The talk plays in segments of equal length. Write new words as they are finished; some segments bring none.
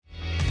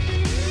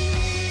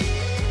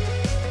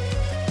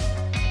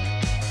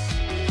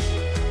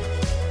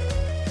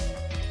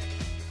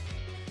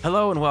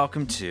Hello and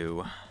welcome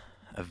to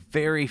a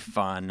very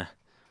fun,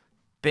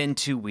 been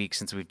 2 weeks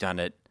since we've done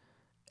it,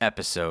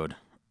 episode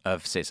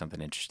of Say Something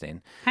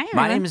Interesting. Hi, My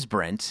everyone. name is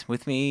Brent.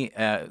 With me,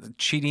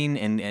 cheating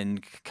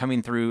and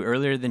coming through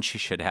earlier than she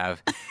should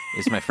have,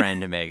 is my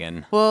friend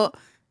Megan. Well,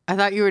 I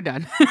thought you were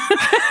done.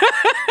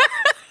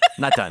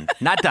 Not done.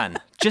 Not done.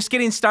 Just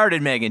getting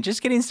started, Megan.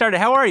 Just getting started.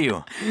 How are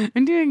you?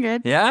 I'm doing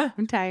good. Yeah?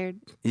 I'm tired.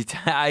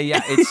 Yeah,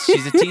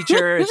 she's a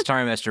teacher. It's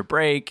trimester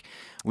break.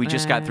 We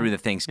just got through the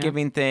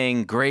Thanksgiving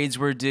thing. Grades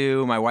were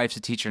due. My wife's a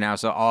teacher now,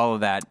 so all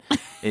of that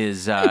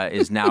is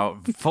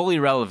now fully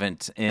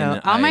relevant.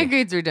 All my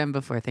grades were done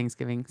before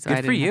Thanksgiving, so Good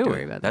I for didn't you. have to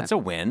worry about That's that. a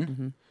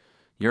win.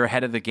 You're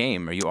ahead of the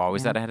game. Are you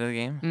always that ahead of the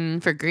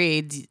game? For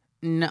grades,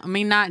 no, I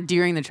mean, not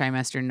during the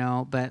trimester,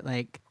 no, but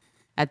like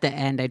at the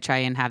end, I try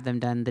and have them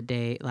done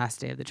the last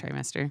day of the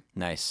trimester.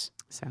 Nice.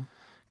 So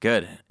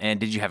Good. And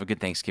did you have a good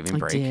Thanksgiving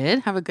break? I did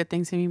have a good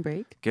Thanksgiving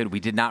break. Good. We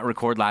did not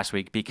record last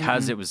week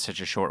because it was such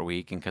a short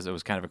week and because it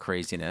was kind of a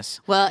craziness.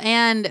 Well,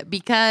 and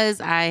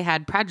because I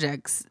had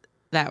projects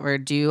that were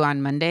due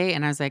on Monday,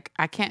 and I was like,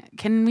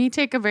 can we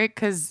take a break?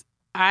 Because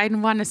I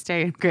want to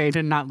stay in grade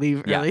and not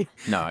leave early.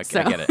 Yeah. No, I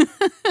get it.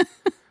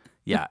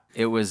 Yeah,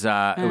 it was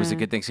a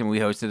good Thanksgiving. We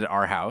hosted at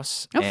our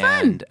house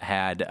and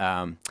had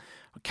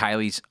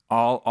Kylie's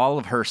all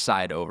of her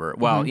side over.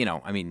 Well,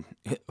 I mean,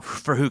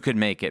 for who could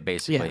make it,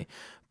 basically. Yeah.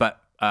 But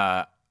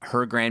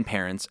her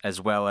grandparents, as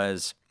well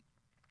as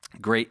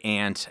great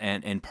aunt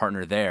and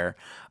partner there.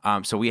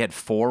 So we had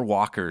 4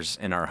 walkers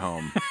in our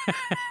home,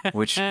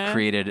 which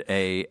created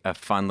a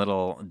fun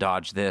little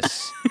dodge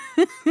this.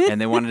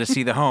 And they wanted to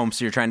see the home,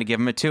 so you're trying to give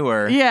them a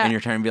tour. Yeah. And you're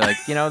trying to be like,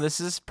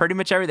 this is pretty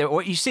much everything.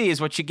 What you see is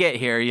what you get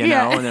here,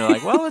 know? And they're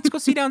like, well, let's go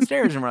see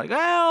downstairs. And we're like,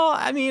 well,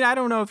 I mean, I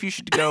don't know if you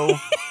should go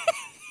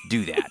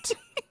do that.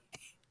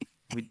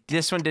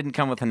 This one didn't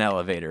come with an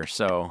elevator,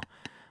 so...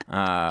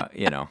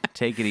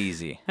 take it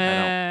easy.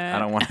 I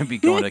don't want to be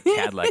going to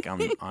Cadillac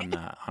on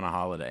a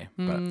holiday.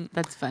 But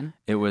That's fun.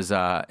 it was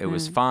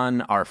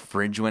fun. Our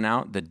fridge went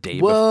out the day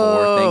Whoa.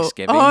 before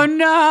Thanksgiving. Oh,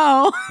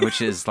 no.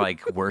 Which is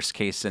like worst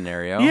case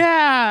scenario.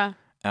 Yeah.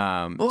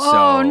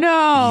 So,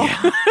 no.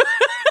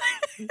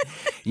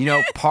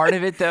 yeah. Part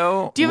of it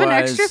though. Do you have an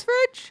extra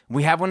fridge?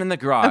 We have one in the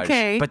garage.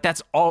 Okay. But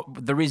that's all.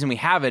 The reason we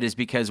have it is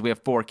because we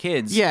have 4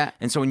 kids. Yeah.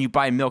 And so when you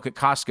buy milk at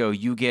Costco,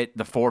 you get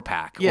the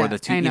 4-pack or the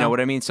 2. I know. You know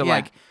what I mean? So Yeah.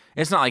 like.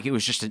 It's not like it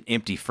was just an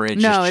empty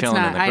fridge No, just it's chilling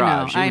in not. the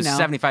garage. I It was know.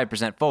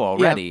 75% full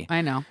already. Yep,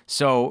 I know.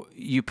 So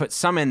you put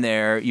some in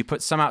there, you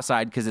put some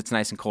outside because it's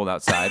nice and cold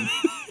outside.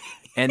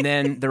 And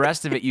then the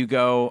rest of it you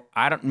go,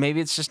 maybe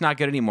it's just not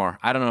good anymore.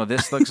 I don't know.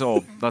 This looks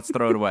old. Let's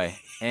throw it away.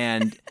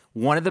 And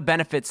one of the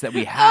benefits that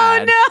we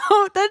had. Oh,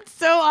 no. That's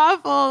so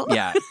awful.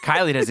 Yeah.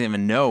 Kylie doesn't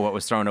even know what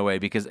was thrown away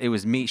because it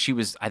was me.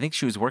 I think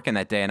she was working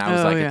that day and I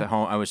was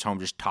I was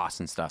home just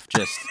tossing stuff.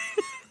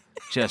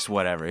 Just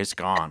whatever. It's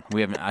gone.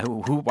 We haven't.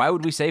 Why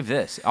would we save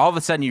this? All of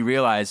a sudden, you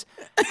realize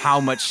how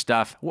much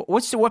stuff.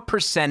 What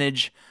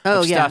percentage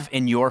of stuff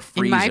in your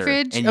freezer? In my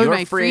fridge? In your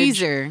my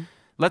freezer.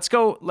 Let's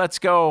go.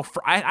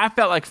 I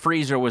felt like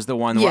freezer was the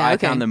one where I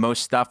found the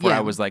most stuff. Where I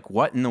was like,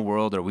 "What in the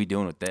world are we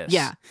doing with this?"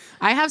 Yeah,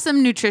 I have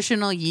some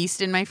nutritional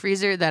yeast in my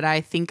freezer that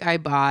I think I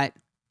bought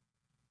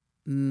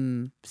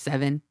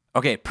 7.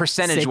 Okay,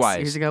 percentage-wise.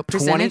 6 years ago.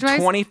 Percentage-wise?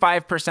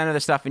 25% of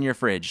the stuff in your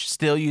fridge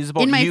still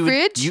usable. In my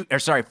fridge?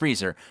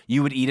 Freezer.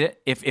 You would eat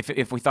it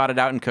if we thawed it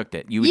out and cooked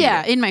it. You would eat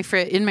it. in my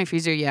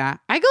freezer, yeah.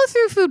 I go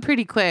through food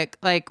pretty quick.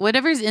 Like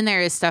whatever's in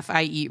there is stuff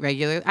I eat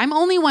regularly. I'm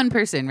only one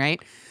person,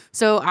 right?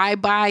 So I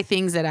buy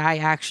things that I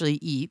actually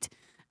eat.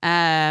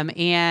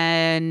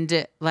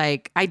 And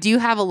like I do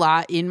have a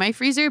lot in my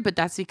freezer, but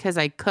that's because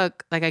I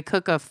cook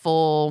a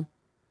full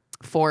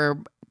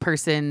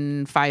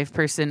 4-person,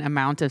 5-person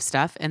amount of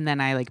stuff, and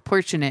then I like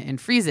portion it and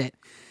freeze it,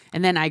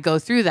 and then I go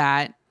through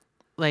that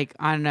like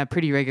on a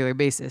pretty regular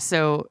basis.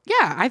 So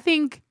yeah, I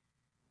think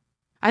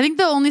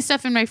the only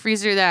stuff in my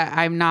freezer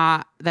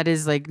that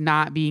is like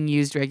not being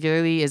used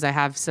regularly is I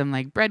have some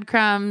like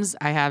breadcrumbs,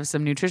 I have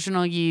some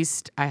nutritional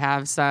yeast, I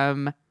have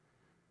some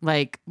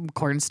like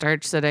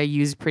cornstarch that I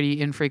use pretty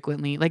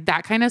infrequently, like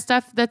that kind of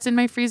stuff that's in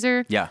my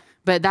freezer. Yeah,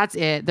 but that's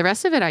it. The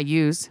rest of it I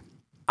use.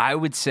 I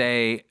would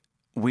say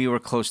we were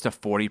close to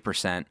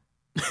 40%.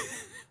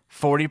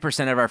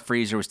 40% of our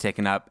freezer was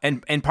taken up.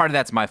 And part of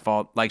that's my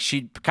fault. Like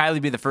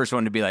Kylie be the first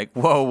one to be like,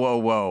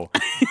 whoa,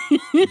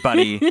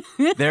 buddy.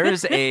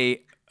 There's a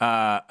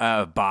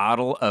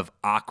bottle of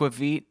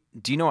Aquavit.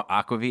 Do you know what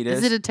Aquavit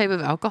is? Is it a type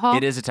of alcohol?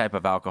 It is a type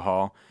of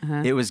alcohol.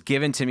 Uh-huh. It was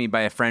given to me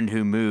by a friend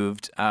who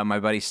moved, my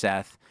buddy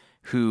Seth,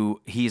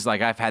 he's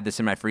like, I've had this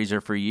in my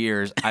freezer for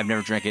years. I've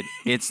never drank it.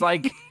 It's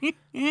like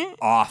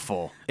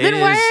awful. Then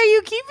why are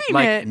you keeping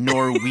like it?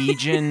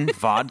 Norwegian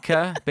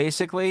vodka,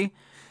 basically.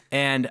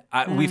 And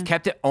we've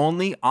kept it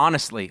only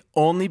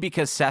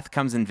because Seth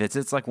comes and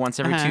visits like once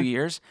every 2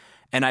 years.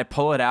 And I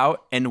pull it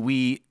out and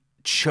we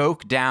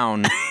choke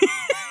down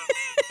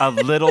a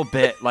little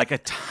bit, like a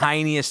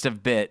tiniest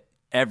of bit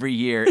every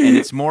year. And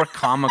it's more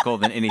comical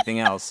than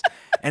anything else.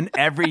 And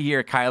every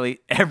year, Kylie,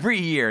 when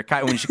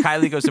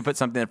Kylie goes to put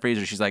something in the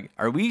freezer, she's like,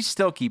 "Are we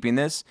still keeping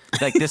this?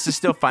 Like, this is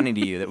still funny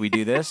to you that we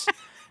do this?"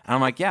 And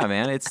I'm like, "Yeah,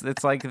 man,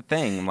 it's like a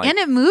thing." I'm like, and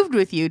it moved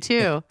with you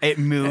too. It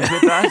moved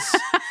with us.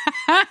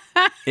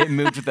 It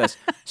moved with us.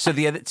 So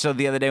the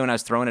other day when I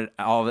was throwing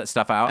all of that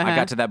stuff out, I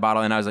got to that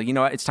bottle and I was like, you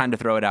know what? It's time to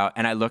throw it out.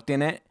 And I looked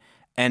in it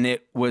and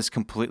it was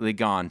completely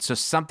gone. So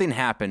something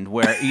happened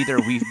where either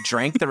we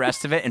drank the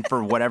rest of it and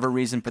for whatever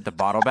reason put the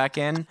bottle back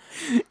in.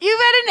 You've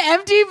had an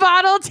empty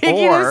bottle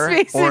taking up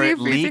space in your it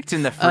freezer. leaked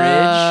in the fridge.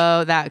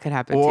 Oh, that could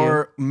happen too.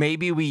 Or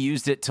maybe we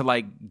used it to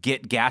like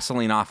get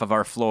gasoline off of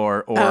our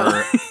floor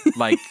or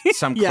like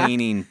some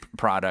cleaning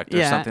product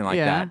or something like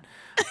that.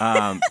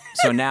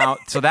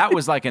 So that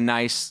was like a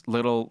nice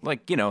little,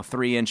 like,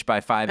 3-inch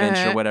by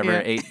 5-inch or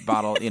whatever, 8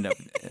 bottle,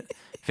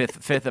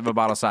 fifth of a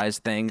bottle size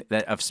thing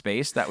of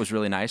space. That was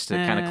really nice to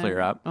kind of clear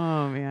up.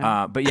 Oh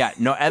man. But yeah,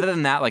 no, other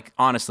than that, like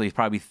honestly,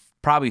 probably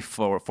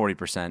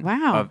 40%.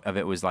 Wow. Of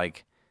it was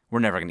like, we're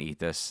never going to eat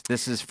this.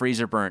 This is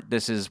freezer burnt.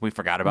 We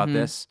forgot about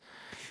this.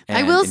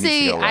 I will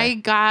say I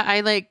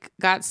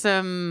got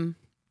some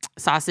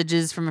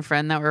sausages from a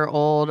friend that were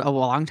old a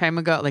long time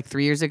ago, like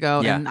 3 years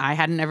ago, and I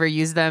hadn't ever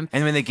used them.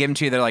 And when they give them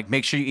to you, they're like,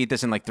 make sure you eat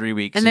this in like 3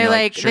 weeks. And they're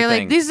like, sure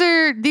thing.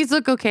 these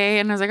look okay.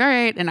 And I was like, all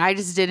right. And I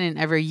just didn't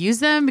ever use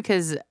them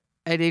because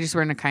they just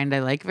weren't a kind I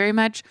like very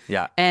much.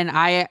 Yeah. And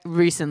I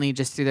recently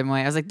just threw them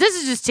away. I was like, this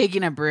is just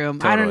taking up room.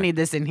 Totally. I don't need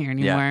this in here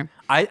anymore.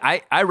 Yeah.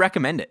 I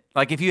recommend it.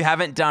 Like if you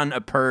haven't done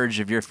a purge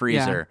of your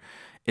freezer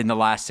in the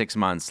last 6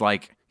 months,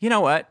 like, you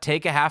know what?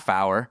 Take a half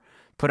hour,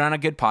 put on a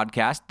good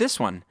podcast, this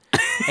one,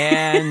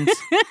 and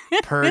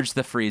purge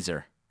the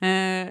freezer.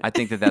 I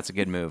think that's a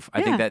good move.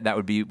 I think that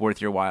would be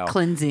worth your while.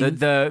 Cleansing.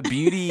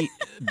 The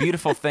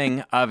beautiful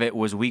thing of it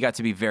was we got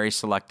to be very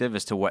selective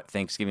as to what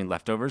Thanksgiving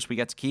leftovers we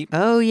got to keep.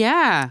 Oh,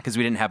 yeah. Because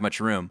we didn't have much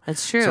room.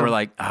 That's true. So we're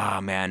like,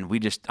 oh, man,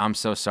 I'm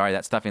so sorry.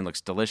 That stuffing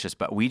looks delicious,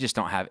 but we just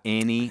don't have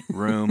any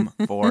room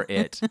for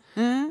it.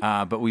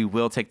 But we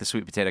will take the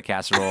sweet potato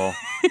casserole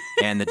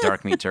and the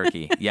dark meat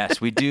turkey.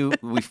 Yes, we do.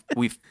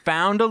 We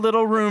found a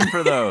little room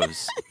for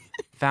those.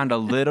 Found a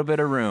little bit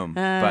of room.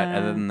 But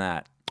other than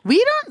that.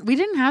 We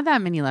didn't have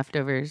that many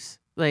leftovers.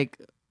 Like,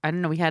 I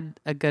don't know. We had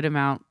a good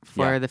amount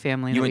for the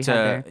family. You went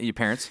to your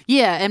parents?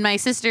 Yeah. And my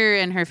sister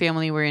and her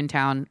family were in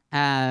town.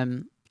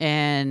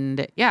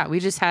 And yeah, we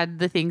just had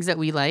the things that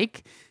we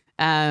like.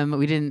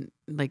 We didn't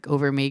like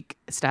overmake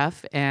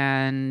stuff.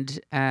 And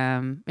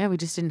we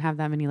just didn't have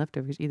that many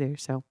leftovers either.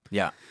 So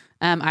yeah.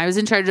 I was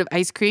in charge of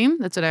ice cream.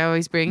 That's what I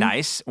always bring.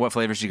 Nice. What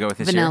flavors did you go with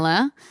this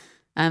Vanilla.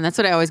 That's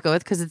what I always go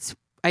with because it's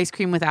ice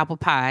cream with apple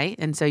pie.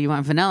 And so you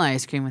want vanilla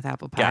ice cream with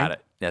apple pie. Got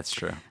it. That's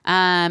true.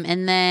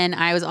 And then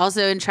I was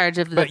also in charge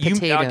of the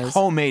potatoes. You like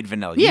homemade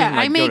vanilla. Yeah,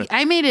 I made it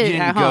you didn't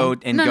at home.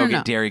 Go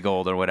get Dairy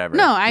Gold or whatever.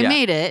 No, I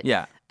made it.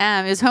 Yeah.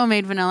 It was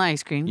homemade vanilla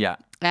ice cream. Yeah.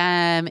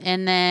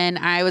 And then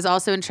I was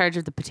also in charge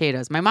of the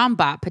potatoes. My mom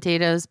bought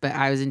potatoes, but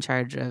I was in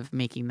charge of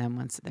making them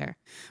once there.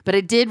 But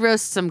I did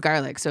roast some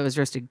garlic. So it was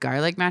roasted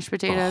garlic mashed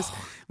potatoes,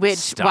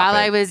 which while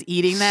I was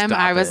eating them,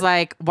 I was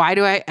like, why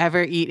do I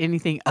ever eat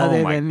anything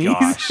other than these?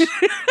 Gosh.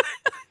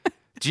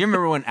 Do you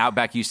remember when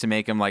Outback used to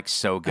make them like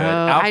so good?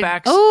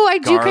 Outback's I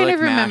do kind of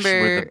mash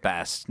remember. were the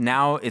best.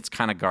 Now it's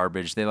kind of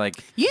garbage. They like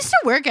you used to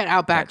work at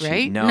Outback,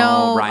 right?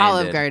 No, Ryan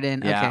Olive did.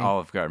 Garden. Yeah, okay.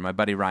 Olive Garden. My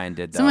buddy Ryan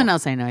did. Though. Someone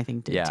else I know I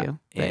think did too.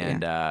 And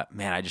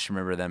man, I just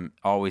remember them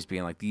always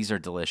being like, "These are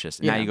delicious."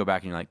 And now you go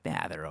back and you're like,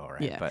 "Nah, they're all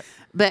right." Yeah.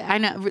 But I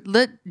know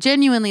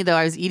genuinely though,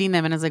 I was eating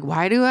them and I was like,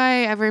 "Why do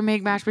I ever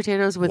make mashed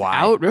potatoes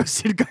without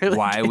roasted garlic?"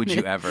 Why would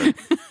you ever?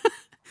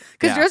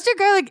 Because roasted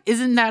garlic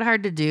isn't that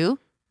hard to do.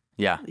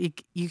 Yeah.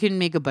 You can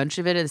make a bunch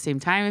of it at the same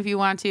time if you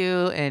want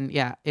to. And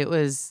yeah,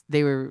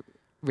 they were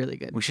really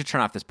good. We should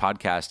turn off this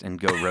podcast and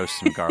go roast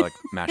some garlic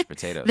mashed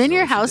potatoes. Then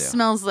your house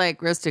smells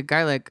like roasted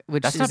garlic,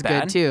 which is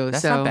good too.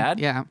 That's so, not bad.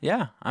 Yeah.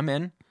 Yeah, I'm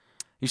in.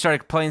 You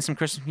started playing some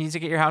Christmas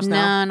music at your house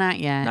now? No, not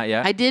yet. Not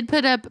yet? I did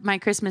put up my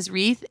Christmas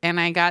wreath and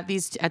I got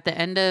these at the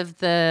end of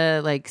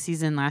the like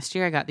season last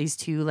year. I got these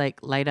 2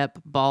 like light up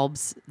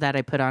bulbs that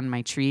I put on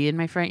my tree in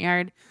my front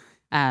yard.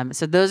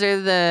 So those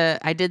are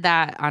I did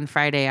that on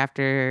Friday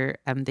after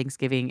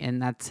Thanksgiving,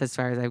 and that's as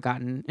far as I've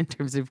gotten in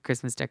terms of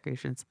Christmas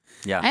decorations.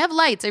 Yeah. I have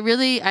lights. I'm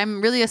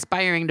really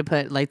aspiring to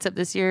put lights up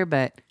this year,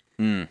 but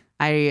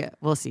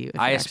we'll see.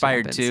 I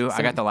aspired too. So.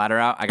 I got the ladder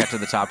out. I got to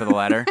the top of the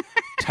ladder,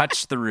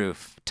 touched the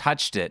roof,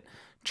 touched it,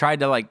 tried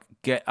to like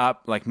get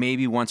up like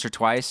maybe once or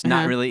twice.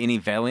 Not really any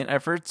valiant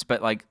efforts,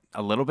 but like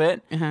a little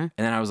bit. And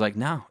then I was like,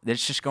 no,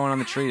 it's just going on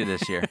the tree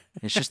this year.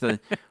 It's just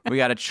we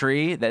got a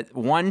tree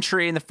one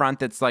tree in the front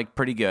that's like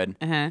pretty good.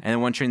 And then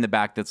one tree in the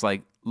back that's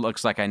like,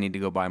 looks like I need to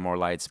go buy more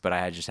lights, but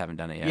I just haven't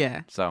done it yet.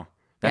 Yeah. So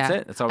that's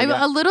it. That's all we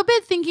got. I'm a little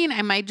bit thinking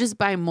I might just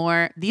buy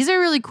more. These are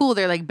really cool.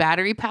 They're like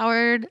battery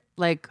powered,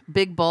 like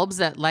big bulbs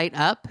that light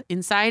up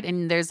inside.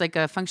 And there's like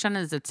a function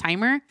as a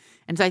timer.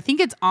 And so I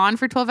think it's on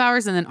for 12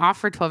 hours and then off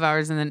for 12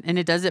 hours and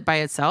it does it by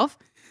itself.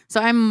 So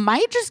I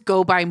might just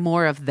go buy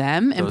more of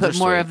them and put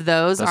more of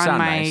those on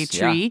my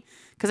tree.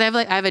 because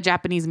I have a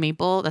Japanese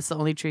maple. That's the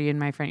only tree in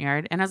my front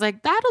yard. And I was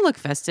like, that'll look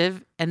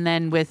festive. And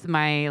then with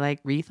my like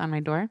wreath on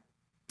my door.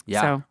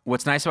 Yeah. So,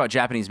 What's nice about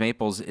Japanese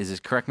maples is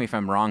correct me if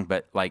I'm wrong,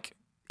 but like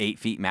 8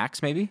 feet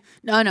max, maybe?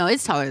 no,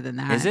 it's taller than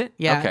that. Is it?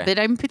 Yeah. Okay. But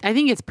I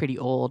think it's pretty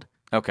old.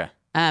 Okay.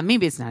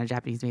 Maybe it's not a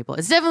Japanese maple.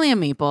 It's definitely a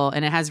maple,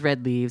 and it has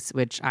red leaves,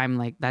 which I'm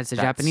like, that's a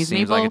Japanese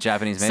seems maple. like a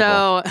Japanese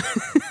maple.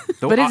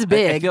 So, but it's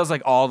big. It feels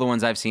like all the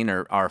ones I've seen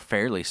are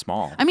fairly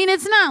small. I mean,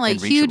 it's not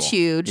like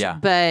huge, Yeah.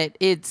 but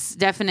it's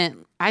definite.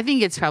 I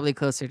think it's probably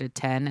closer to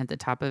 10 at the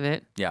top of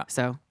it. Yeah.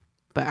 So,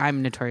 but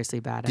I'm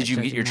notoriously bad at Did you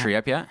get your tree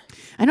up yet?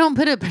 I don't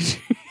put up a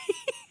tree.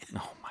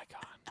 Oh my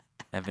God.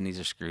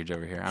 Ebenezer Scrooge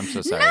over here. I'm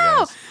so sorry, No,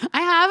 guys. I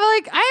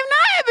am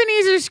not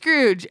Ebenezer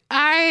Scrooge.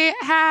 I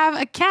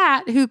have a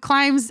cat who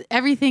climbs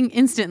everything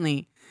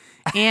instantly.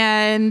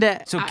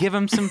 And So give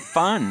him some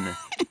fun.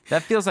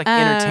 That feels like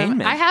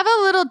entertainment. I have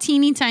a little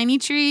teeny tiny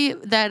tree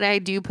that I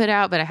do put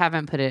out, but I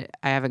haven't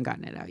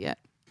gotten it out yet.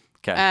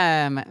 Okay.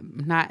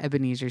 Not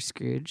Ebenezer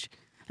Scrooge.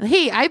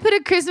 Hey, I put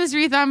a Christmas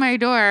wreath on my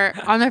door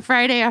on the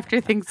Friday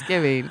after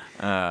Thanksgiving.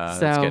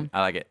 That's good.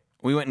 I like it.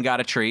 We went and got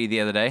a tree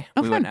the other day.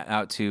 We went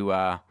out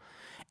to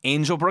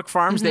Angelbrook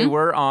Farms. They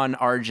were on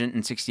Argent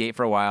and 68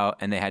 for a while,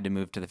 and they had to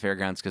move to the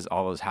fairgrounds because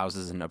all those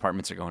houses and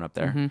apartments are going up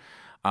there.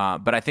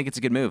 But I think it's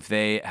a good move.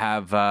 They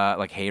have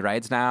like hay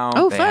rides now.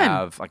 Oh, they fun.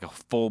 have like a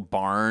full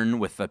barn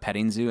with the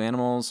petting zoo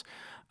animals,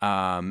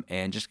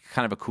 and just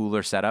kind of a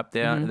cooler setup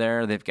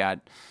there. They've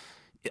got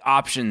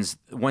options.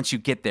 Once you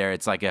get there,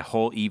 it's like a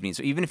whole evening.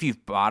 So even if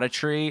you've bought a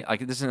tree,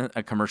 like this isn't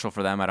a commercial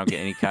for them. I don't get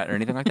any cut or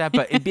anything like that.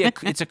 But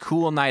it's a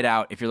cool night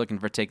out if you're looking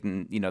for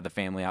taking the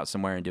family out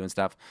somewhere and doing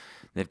stuff.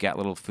 They've got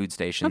little food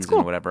stations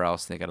and whatever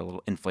else. They got a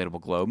little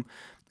inflatable globe,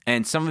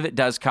 and some of it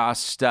does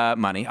cost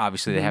money.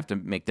 Obviously, they have to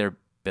make their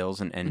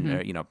bills and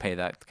pay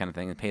that kind of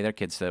thing and pay their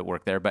kids to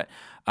work there. But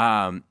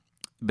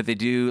they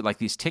do like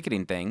these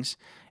ticketing things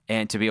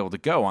and to be able to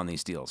go on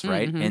these deals,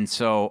 right? And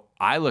so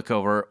I look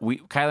over.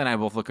 Kylie and I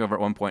both look over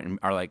at one point and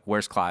are like,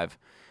 "Where's Clive?"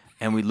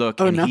 And we look,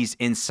 and he's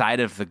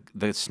inside of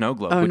the snow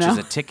globe, which is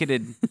a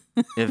ticketed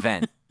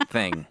event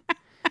thing.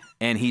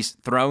 And he's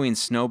throwing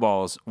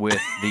snowballs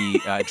with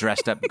the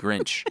dressed up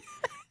Grinch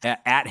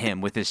at him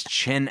with his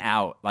chin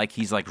out, like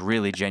he's like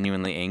really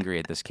genuinely angry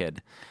at this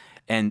kid.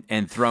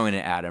 And throwing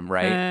it at him,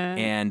 right?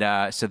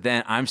 And so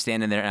then I'm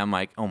standing there and I'm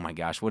like, oh my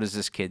gosh, what is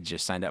this kid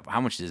just signed up?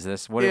 How much is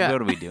this? What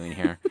are we doing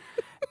here?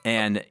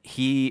 And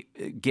he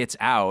gets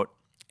out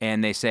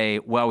and they say,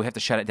 well, we have to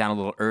shut it down a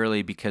little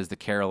early because the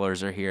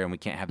carolers are here and we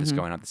can't have this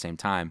going on at the same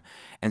time.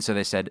 And so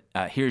they said,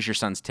 here's your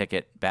son's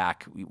ticket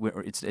back.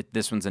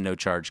 This one's a no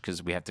charge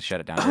because we have to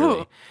shut it down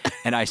early.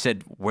 And I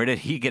said, where did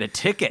he get a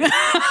ticket?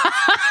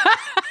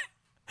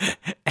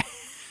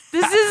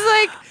 This is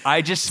like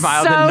I just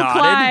smiled so and nodded.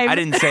 Clive. I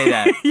didn't say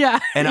that. Yeah.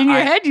 And in your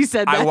head you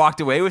said that. I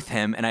walked away with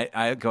him and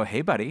I go,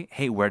 hey buddy,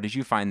 where did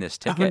you find this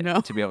ticket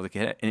to be able to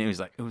get it? And he was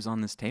like, it was on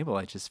this table.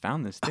 I just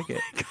found this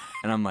ticket.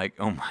 And I'm like,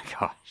 oh my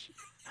gosh.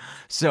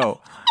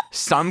 So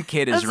some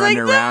kid is running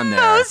around there.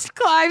 Most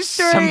Clive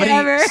story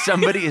ever.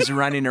 Somebody is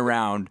running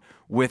around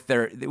with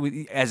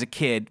as a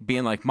kid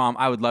being like, Mom,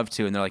 I would love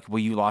to. And they're like, well,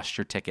 you lost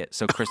your ticket.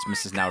 So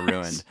Christmas is now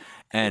ruined.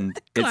 And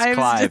it's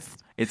Clive.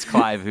 It's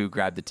Clive who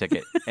grabbed the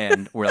ticket.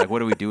 And we're like, what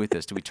do we do with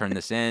this? Do we turn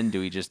this in? Do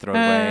we just throw it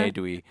away?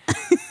 Do we?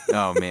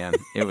 Oh man,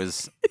 it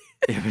was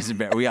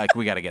we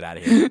got to get out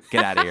of here.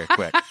 Get out of here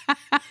quick.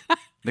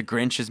 The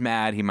Grinch is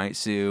mad. He might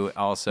sue.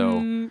 Also,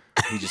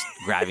 he's just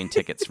grabbing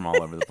tickets from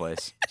all over the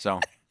place.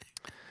 So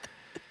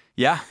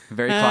yeah,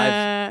 very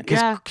Clive.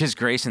 Because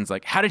Grayson's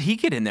like, how did he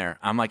get in there?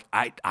 I'm like,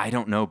 I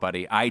don't know,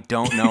 buddy. I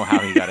don't know how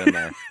he got in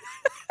there.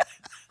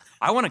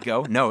 I want to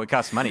go. No, it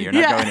costs money. You're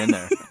not going in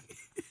there.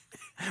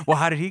 Well,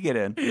 how did he get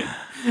in?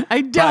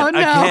 I don't know.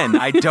 Again,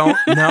 I don't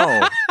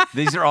know.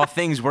 These are all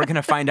things we're going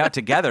to find out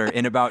together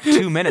in about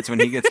 2 minutes when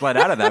he gets let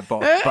out of that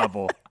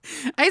bubble.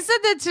 I said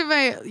that to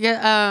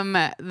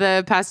my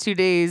the past 2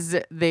 days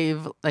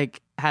they've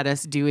like had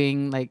us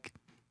doing like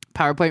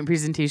PowerPoint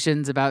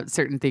presentations about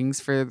certain things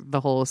for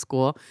the whole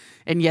school.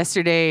 And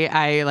yesterday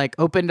I like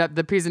opened up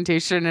the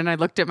presentation and I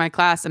looked at my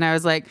class and I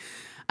was like,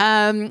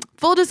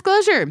 full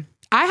disclosure,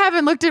 I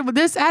haven't looked at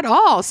this at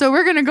all. So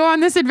we're going to go on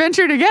this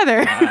adventure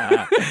together.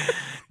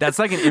 That's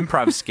like an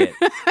improv skit.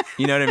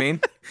 You know what I mean?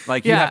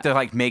 Like you have to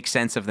like make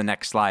sense of the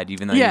next slide,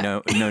 even though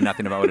you know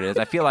nothing about what it is.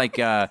 I feel like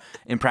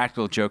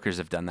Impractical Jokers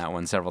have done that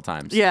one several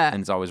times. Yeah.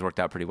 And it's always worked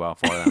out pretty well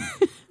for them.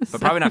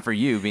 But probably not for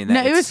you, being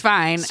that it was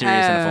fine.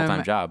 Serious and a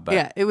full-time job. But.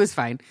 Yeah, it was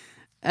fine.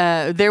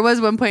 There was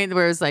one point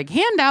where it was like,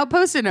 hand out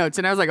Post-it notes.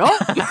 And I was like, oh.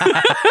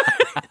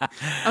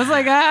 I was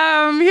like,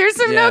 here's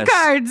some note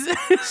cards.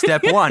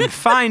 Step 1,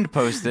 find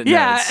Post-it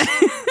notes.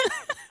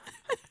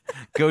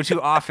 Go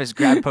to office,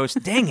 grab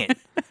post. Dang it.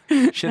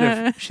 Should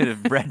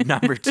have read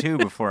number 2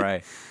 before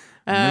I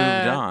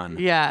moved on.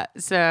 Yeah.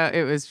 So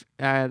it was,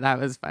 that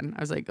was fun.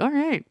 I was like, all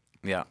right.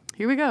 Yeah.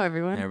 Here we go,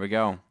 everyone. There we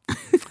go.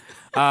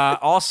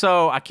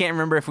 Also, I can't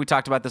remember if we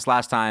talked about this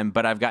last time,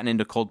 but I've gotten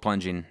into cold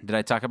plunging. Did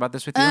I talk about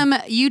this with you? I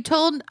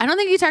don't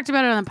think you talked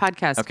about it on the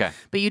podcast. Okay.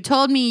 But you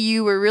told me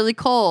you were really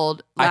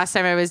cold last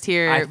time I was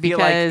here. I feel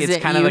like it's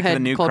kind of like the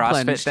new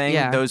CrossFit plunged. thing.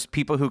 Yeah. Those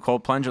people who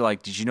cold plunge are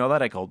like, did you know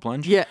that I cold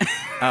plunge? Yeah.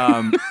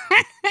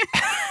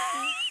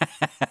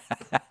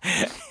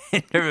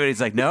 Everybody's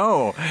like,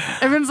 no.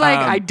 Everyone's like,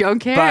 I don't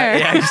care. But,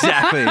 yeah,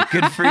 exactly.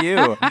 Good for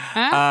you.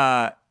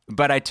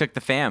 But I took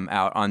the fam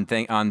out on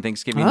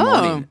Thanksgiving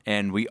morning,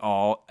 and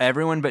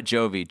everyone but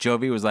Jovi.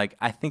 Jovi was like,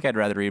 I think I'd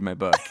rather read my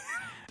book.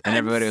 And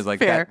everybody was like,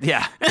 fair.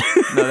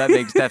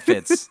 That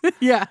fits.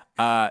 Yeah.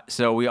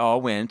 So we all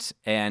went,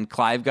 and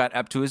Clive got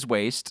up to his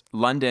waist.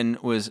 London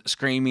was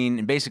screaming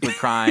and basically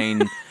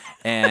crying,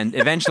 and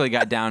eventually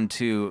got down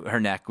to her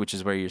neck, which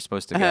is where you're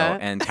supposed to go.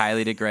 And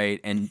Kylie did great,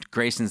 and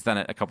Grayson's done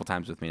it a couple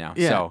times with me now.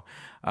 Yeah. So,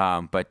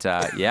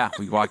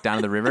 we walked down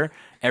to the river.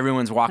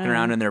 Everyone's walking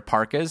around in their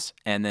parkas,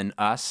 and then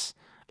us,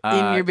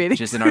 in your bathing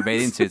just in our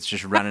bathing suits,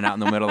 just running out in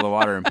the middle of the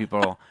water, and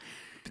people,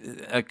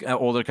 an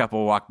older couple,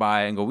 will walk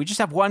by and go, "We just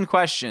have one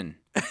question.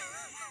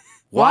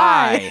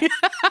 Why?"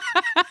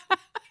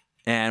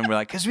 And we're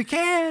like, "'Cause we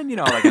can,"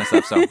 all that kind of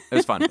stuff. So it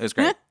was fun. It was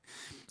great.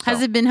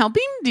 Has it been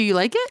helping? Do you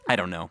like it? I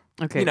don't know.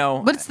 Okay.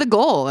 What's the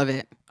goal of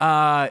it?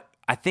 I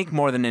think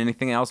more than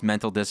anything else,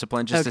 mental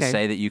discipline, just to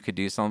say that you could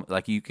do something,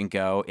 like you can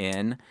go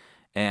in,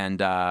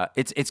 and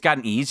it's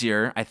gotten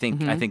easier. I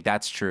think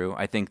that's true.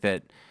 I think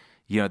that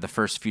the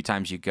first few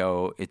times you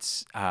go,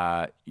 it's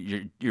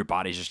your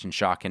body's just in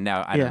shock, and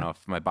now I don't know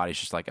if my body's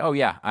just like, oh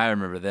yeah, I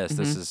remember this.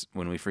 This is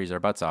when we freeze our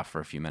butts off for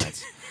a few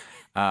minutes.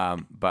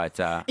 But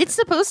it's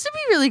supposed to be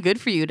really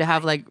good for you to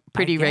have like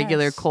pretty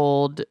regular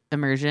cold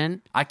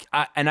immersion.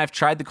 And I've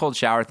tried the cold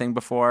shower thing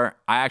before.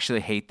 I actually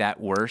hate that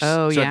worse.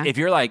 Oh, so yeah. if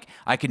you're like,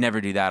 I could never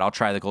do that, I'll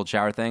try the cold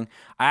shower thing.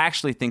 I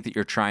actually think that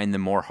you're trying the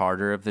more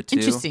harder of the two.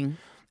 Interesting.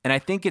 And I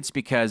think it's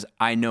because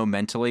I know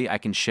mentally I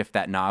can shift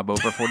that knob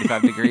over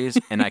 45 degrees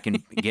and I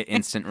can get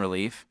instant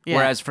relief. Yeah.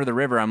 Whereas for the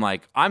river, I'm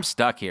like, I'm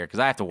stuck here because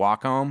I have to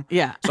walk home.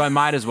 Yeah. So I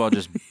might as well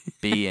just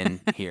be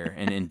in here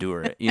and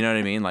endure it. You know what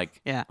I mean?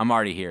 Like, I'm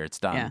already here. It's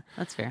done. Yeah,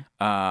 that's fair.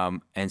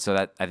 And so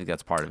I think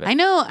that's part of it. I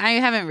know I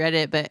haven't read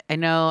it, but I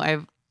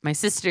know my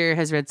sister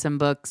has read some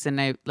books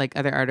and I like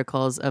other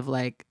articles of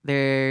like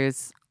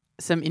there's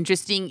some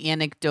interesting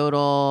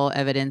anecdotal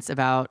evidence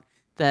about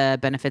the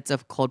benefits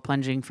of cold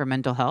plunging for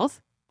mental health.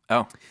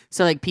 Oh.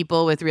 So like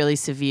people with really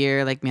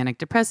severe like manic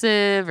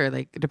depressive or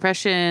like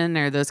depression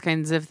or those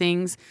kinds of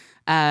things,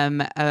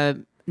 a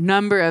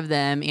number of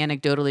them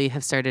anecdotally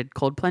have started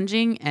cold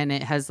plunging, and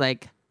it has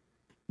like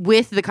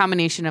with the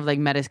combination of like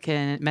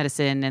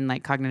medicine and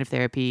like cognitive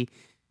therapy,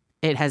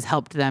 it has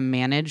helped them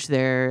manage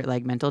their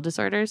like mental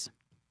disorders.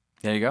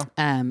 There you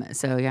go.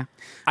 So yeah,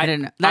 I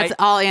don't know. That's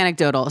all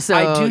anecdotal. So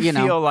I do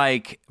feel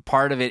like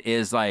part of it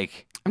is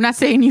like, I'm not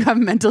saying you have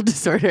mental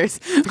disorders,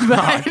 but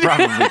I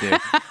probably do.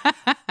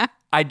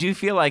 I do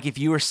feel like if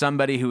you were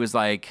somebody who was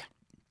like,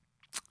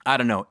 I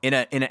don't know, in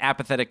an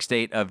apathetic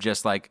state of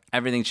just like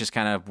everything's just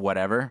kind of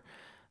whatever,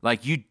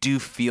 like you do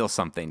feel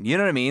something. You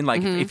know what I mean?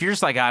 Like if you're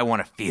just like, I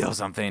want to feel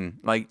something,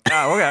 like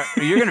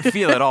you're gonna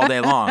feel it all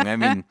day long. I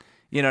mean,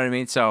 you know what I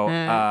mean? So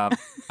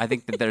I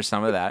think that there's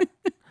some of that,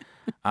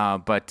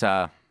 but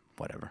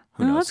whatever.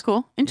 Who knows? That's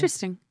cool.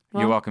 Interesting.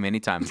 You're welcome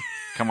anytime.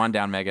 Come on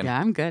down, Megan. Yeah,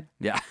 I'm good.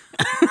 Yeah.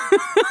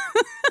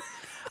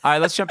 All right,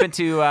 let's jump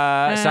into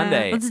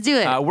Sunday. Let's do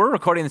it. We're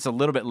recording this a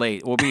little bit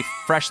late. We'll be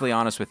freshly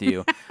honest with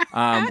you.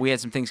 We had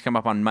some things come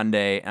up on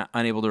Monday,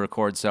 unable to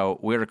record, so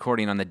we're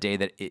recording on the day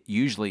that it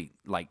usually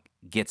like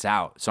gets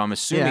out. So I'm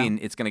assuming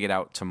it's going to get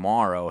out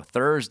tomorrow,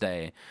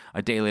 Thursday,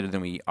 a day later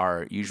than we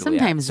are usually.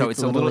 Sometimes so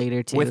it's a little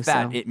later too. With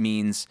that, it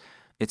means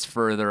it's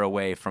further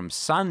away from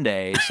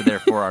Sunday, so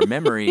therefore our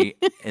memory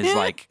is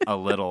like a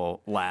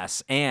little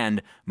less.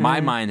 And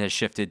my mind has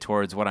shifted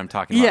towards what I'm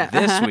talking about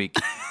this week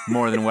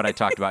more than what I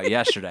talked about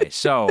yesterday.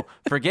 So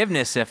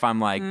forgiveness if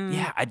I'm like,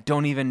 I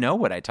don't even know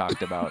what I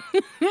talked about.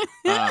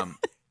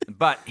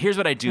 But here's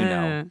what I do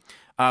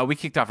know. We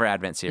kicked off our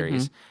Advent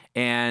series,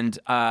 and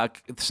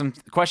some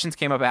questions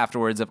came up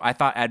afterwards of I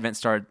thought Advent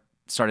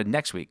started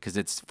next week because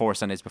it's 4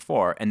 Sundays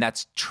before, and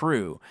that's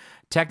true.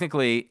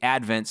 Technically,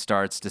 Advent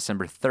starts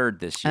December 3rd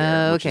this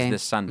year, which is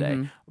this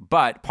Sunday.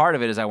 But part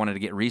of it is I wanted to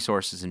get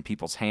resources in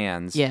people's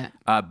hands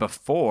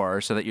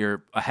before so that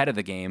you're ahead of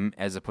the game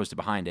as opposed to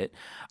behind it.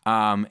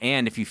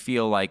 And if you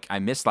feel like I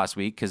missed last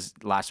week because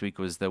last week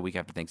was the week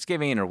after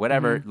Thanksgiving or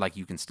whatever, like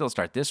you can still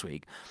start this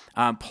week.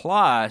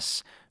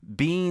 Plus,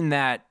 being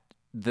that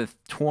the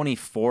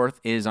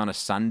 24th is on a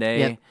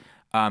Sunday,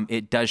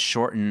 it does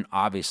shorten,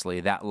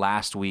 obviously, that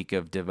last week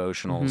of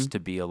devotionals to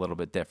be a little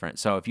bit different.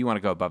 So if you want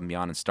to go above and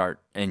beyond and start,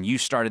 and you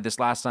started this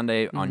last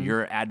Sunday on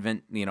your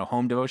Advent,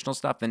 home devotional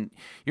stuff, then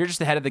you're just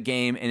ahead of the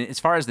game. And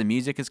as far as the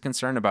music is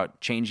concerned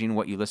about changing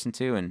what you listen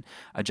to and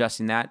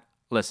adjusting that,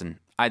 listen,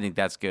 I think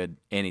that's good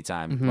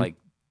anytime, like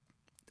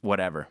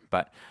whatever.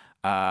 But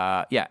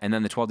and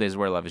then the 12 Days of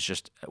Wear Love is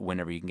just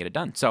whenever you can get it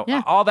done. So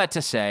all that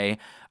to say,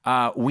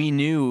 we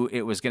knew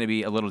it was going to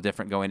be a little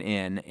different going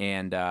in,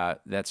 and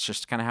that's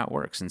just kind of how it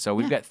works. And so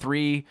we've got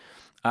 3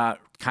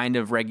 kind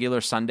of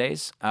regular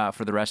Sundays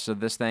for the rest of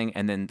this thing,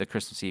 and then the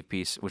Christmas Eve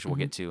piece, which we'll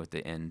get to at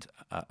the end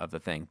of the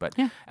thing. But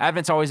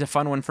Advent's always a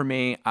fun one for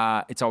me.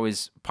 It's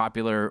always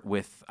popular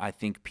with, I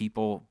think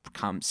people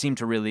seem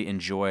to really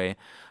enjoy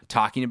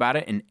talking about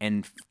it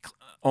and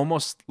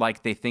almost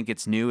like they think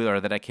it's new or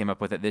that I came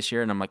up with it this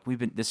year. And I'm like,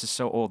 this is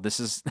so old.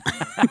 This is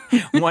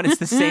one, it's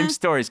the same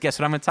stories. Guess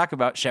what I'm going to talk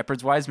about?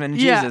 Shepherds, wise men, and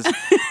Jesus.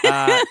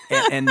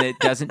 And it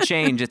doesn't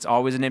change. It's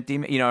always an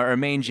empty, or a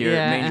manger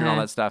and all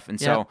that stuff. And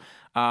so,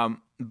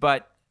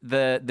 but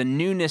the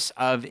newness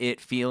of it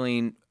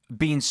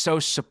being so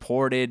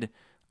supported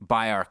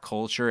by our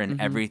culture and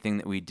everything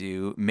that we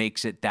do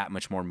makes it that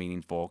much more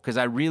meaningful. Because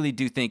I really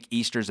do think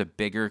Easter's a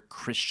bigger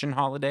Christian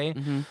holiday.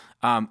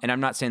 And I'm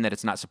not saying that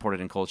it's not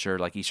supported in culture.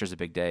 Like Easter's a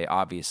big day,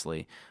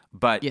 obviously.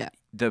 But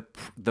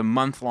the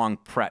month-long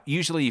prep,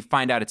 usually you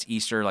find out it's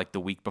Easter like the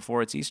week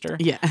before it's Easter.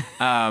 Yeah.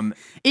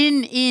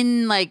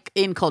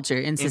 In culture,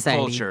 in society.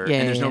 In culture.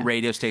 And there's no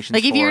radio stations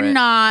like for if you're it.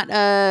 not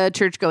a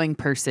church-going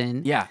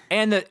person. Yeah.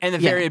 And the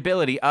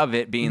variability of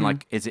it being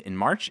like, is it in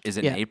March? Is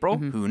it in April?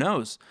 Who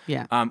knows?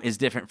 Yeah. Is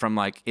different from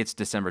like, it's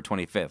December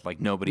 25th. Like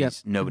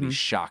nobody's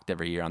shocked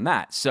every year on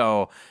that.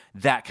 So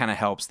that kind of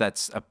helps.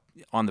 That's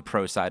on the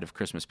pro side of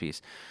Christmas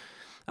piece.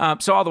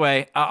 So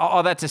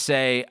all that to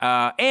say,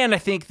 and I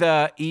think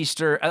the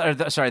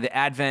the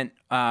Advent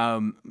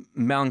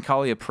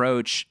melancholy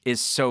approach is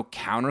so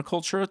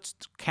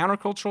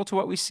countercultural to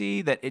what we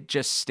see that it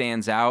just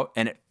stands out,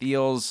 and it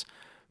feels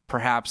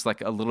perhaps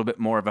like a little bit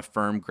more of a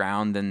firm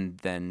ground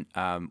than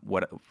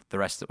what the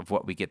rest of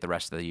what we get the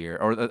rest of the year,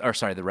 or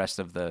the rest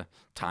of the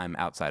time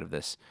outside of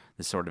this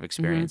sort of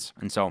experience,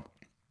 and so.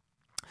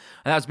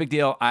 And that was a big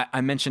deal.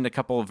 I mentioned a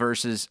couple of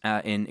verses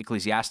in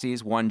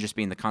Ecclesiastes, one just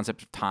being the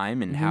concept of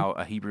time and how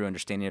a Hebrew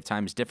understanding of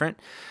time is different.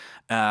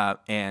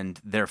 And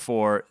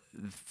therefore,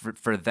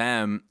 for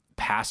them,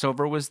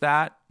 Passover was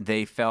that.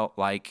 They felt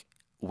like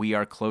we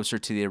are closer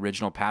to the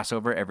original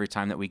Passover every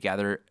time that we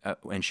gather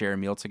and share a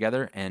meal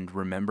together and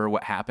remember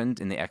what happened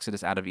in the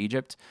Exodus out of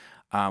Egypt.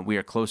 We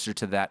are closer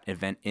to that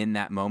event in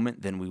that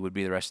moment than we would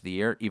be the rest of the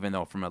year, even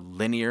though from a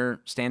linear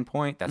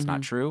standpoint, that's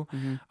not true.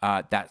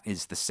 That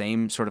is the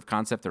same sort of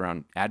concept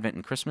around Advent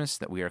and Christmas,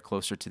 that we are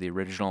closer to the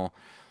original.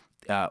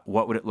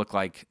 What would it look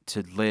like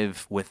to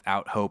live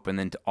without hope and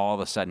then to all of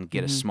a sudden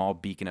get a small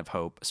beacon of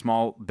hope, a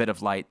small bit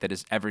of light that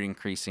is ever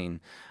increasing,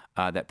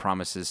 that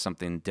promises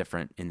something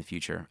different in the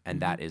future.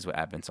 And that is what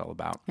Advent's all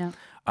about. Yeah.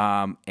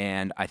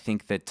 And I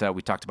think that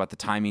we talked about the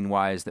timing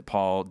wise that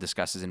Paul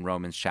discusses in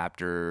Romans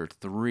chapter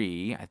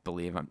 3, I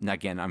believe.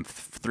 I'm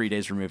 3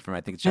 days removed from,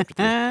 I think it's chapter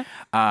 3.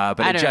 But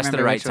at just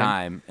the right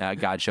time,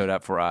 God showed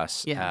up for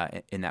us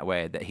in that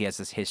way, that he has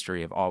this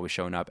history of always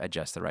showing up at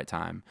just the right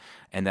time.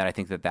 And that I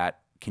think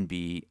that can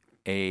be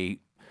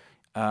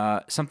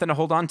something to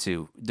hold on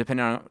to,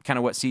 depending on kind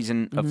of what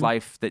season of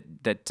life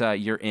that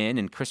you're in.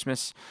 And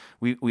Christmas,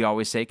 we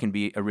always say, can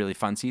be a really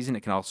fun season.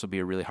 It can also be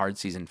a really hard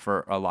season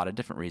for a lot of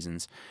different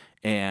reasons.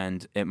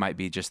 And it might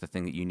be just the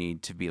thing that you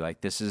need to be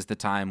like, this is the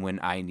time when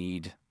I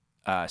need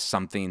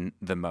something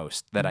the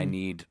most, that I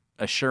need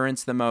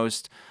assurance the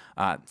most,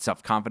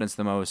 self-confidence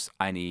the most,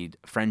 I need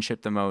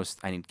friendship the most,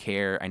 I need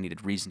care, I need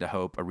a reason to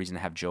hope, a reason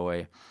to have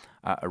joy,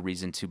 a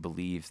reason to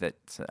believe that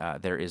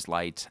there is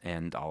light,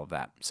 and all of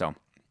that. So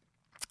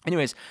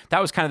anyways,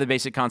 that was kind of the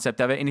basic concept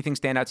of it. Anything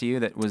stand out to you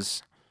that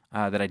was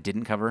that I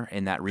didn't cover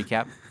in that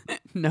recap?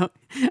 No,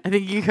 I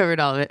think you covered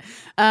all of it.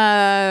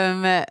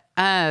 I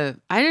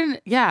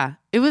didn't. Yeah,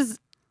 it was.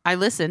 I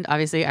listened.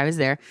 Obviously, I was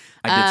there.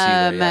 I did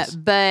see that. Yes.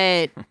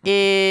 But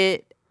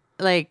it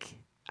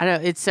I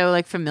don't know. It's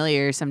so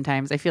familiar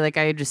sometimes. I feel like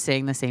I'm just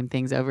saying the same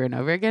things over and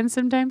over again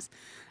sometimes.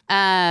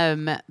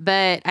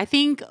 But I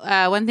think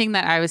one thing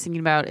that I was thinking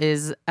about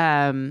is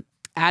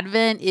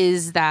Advent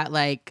is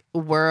that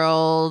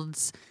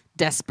world's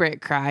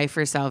desperate cry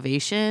for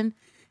salvation.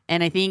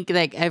 And I think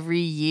every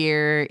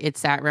year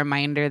it's that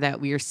reminder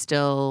that we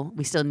still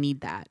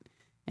need that,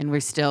 and we're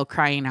still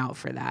crying out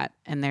for that.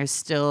 And there's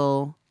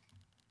still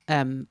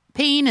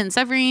pain and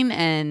suffering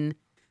and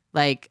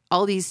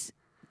all these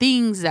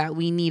things that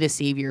we need a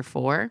savior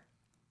for.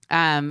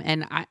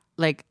 And I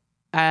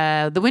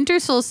the winter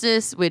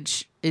solstice,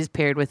 which is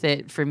paired with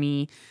it for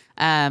me,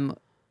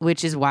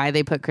 which is why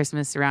they put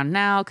Christmas around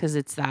now, because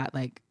it's that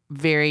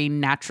very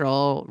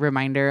natural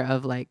reminder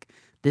of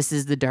this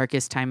is the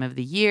darkest time of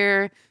the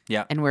year.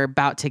 Yeah. And we're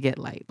about to get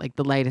light.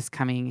 The light is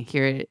coming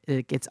here.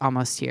 It's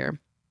almost here.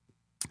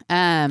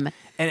 And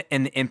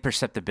the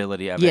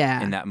imperceptibility of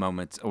it in that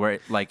moment, where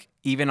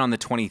even on the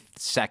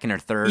 22nd or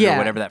 3rd or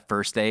whatever that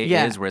first day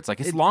is, where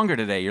it's longer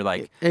today. You're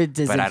it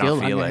doesn't but I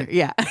don't feel longer. it.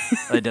 Yeah.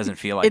 It doesn't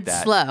feel like it's that.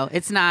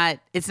 It's slow.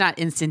 It's not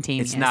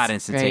instantaneous. It's not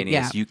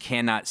instantaneous. Right? Yeah. You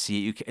cannot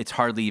see it. It's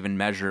hardly even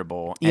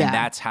measurable. And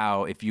that's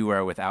how, if you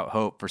are without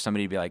hope, for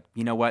somebody to be like,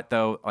 you know what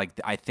though?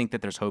 I think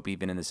that there's hope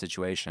even in this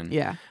situation.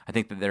 Yeah. I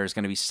think that there's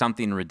going to be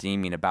something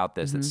redeeming about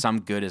this, that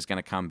some good is going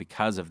to come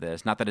because of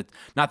this. Not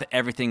that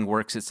everything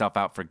works itself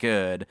out for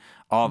good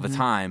all the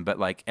time, but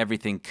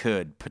everything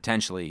could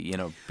potentially,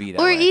 be that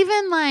or way.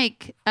 even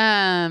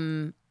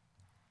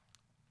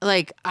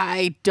like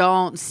I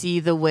don't see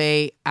the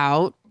way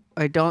out.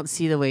 I don't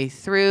see the way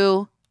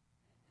through,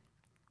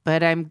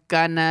 but I'm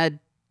gonna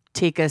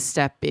take a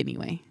step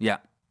anyway. Yeah.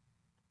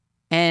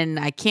 And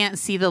I can't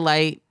see the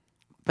light,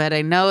 but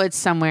I know it's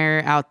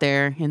somewhere out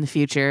there in the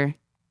future.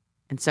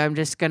 And so I'm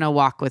just going to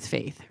walk with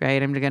faith,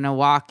 right? I'm going to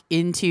walk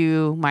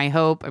into my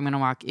hope. I'm going to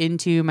walk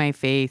into my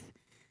faith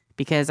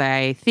because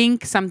I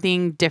think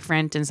something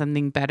different and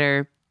something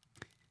better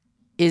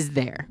is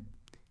there.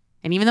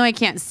 And even though I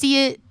can't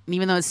see it, and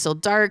even though it's still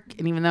dark,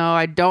 and even though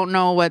I don't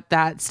know what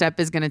that step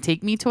is going to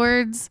take me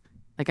towards,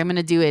 like I'm going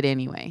to do it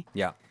anyway.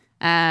 Yeah.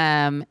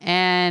 And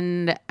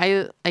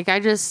I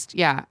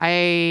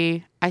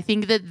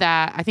think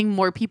I think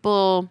more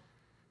people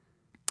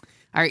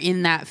are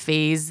in that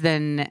phase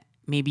than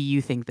maybe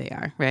you think they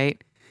are, right?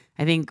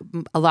 I think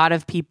a lot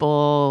of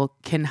people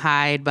can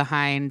hide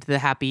behind the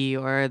happy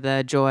or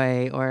the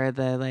joy or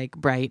the like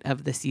bright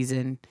of the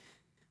season,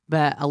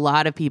 but a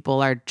lot of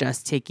people are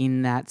just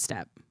taking that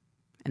step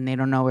and they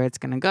don't know where it's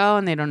going to go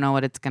and they don't know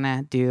what it's going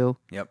to do.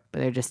 Yep. But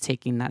they're just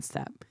taking that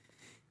step.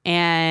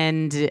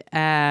 And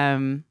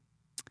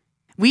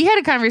we had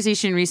a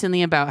conversation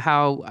recently about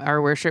how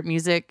our worship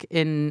music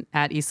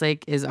at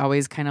EastLake is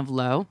always kind of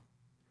low.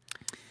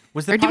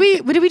 Did we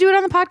do it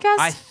on the podcast?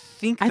 I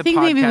think podcast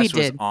maybe we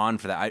did. Was on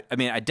for that. I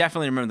mean, I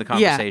definitely remember the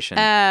conversation.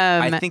 Yeah,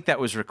 I think that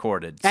was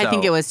recorded. I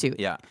think it was too.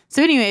 Yeah.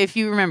 So anyway, if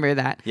you remember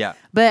that. Yeah.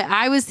 But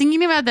I was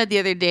thinking about that the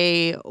other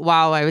day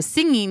while I was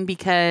singing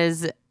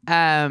because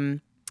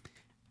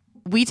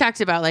we talked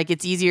about like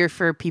it's easier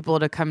for people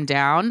to come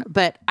down,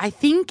 but I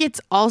think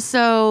it's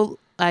also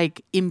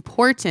like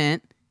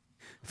important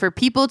for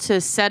people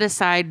to set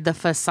aside the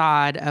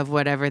facade of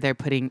whatever they're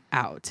putting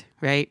out,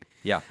 right?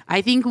 Yeah.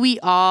 I think we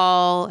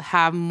all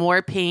have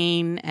more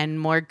pain and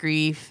more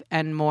grief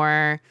and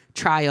more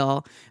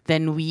trial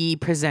than we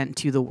present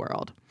to the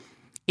world.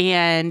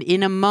 And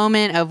in a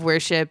moment of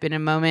worship, in a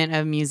moment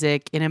of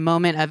music, in a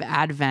moment of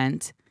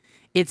Advent,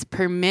 it's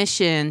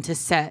permission to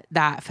set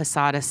that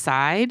facade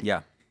aside.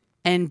 Yeah.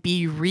 And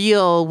be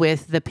real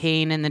with the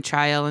pain and the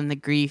trial and the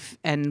grief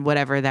and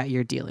whatever that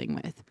you're dealing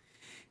with.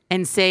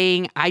 And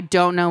saying, I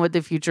don't know what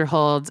the future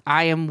holds.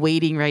 I am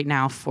waiting right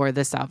now for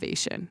the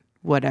salvation,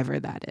 whatever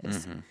that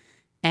is. Mm-hmm.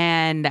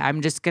 And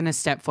I'm just going to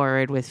step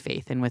forward with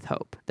faith and with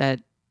hope that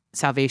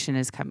salvation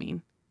is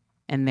coming.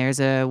 And there's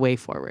a way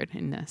forward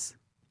in this.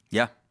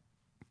 Yeah,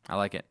 I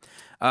like it.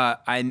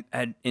 I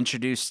had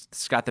introduced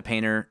Scott the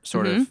Painter,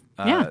 sort of,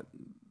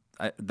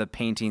 the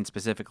painting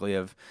specifically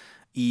of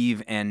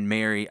Eve and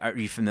Mary. Are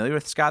you familiar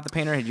with Scott the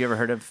Painter? Had you ever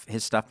heard of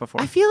his stuff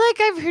before? I feel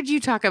like I've heard you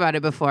talk about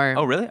it before.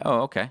 Oh, really?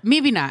 Oh, okay.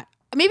 Maybe not.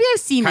 Maybe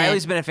I've seen it.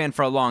 Kylie's been a fan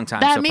for a long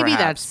time, that, so maybe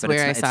perhaps, that's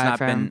where I saw it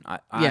from.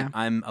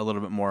 I'm a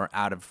little bit more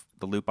out of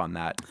the loop on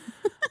that.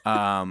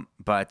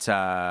 But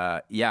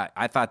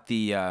I thought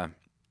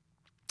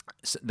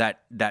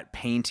that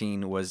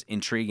painting was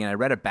intriguing. I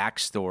read a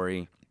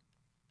backstory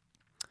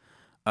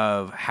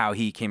of how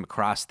he came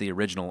across the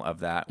original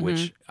of that,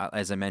 which,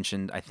 as I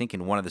mentioned, I think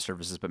in one of the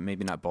services, but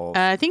maybe not both.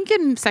 I think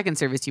in second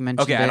service you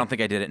mentioned it. I don't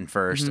think I did it in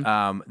first.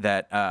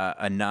 That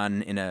a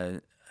nun in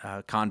a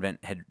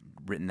convent had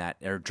written that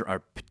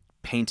or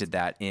painted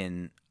that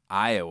in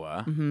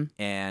Iowa,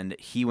 and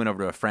he went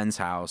over to a friend's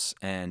house,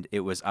 and it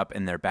was up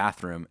in their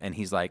bathroom, and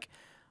he's like,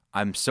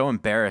 I'm so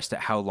embarrassed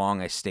at how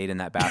long I stayed in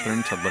that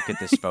bathroom to look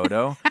at this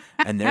photo,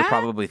 and they're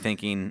probably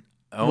thinking,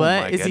 oh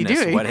what my is goodness,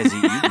 he doing? What has he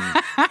eaten?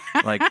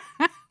 Like,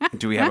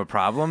 do we have a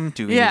problem?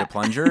 Do we need a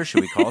plunger?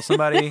 Should we call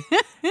somebody?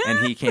 And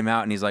he came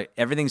out and he's like,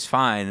 everything's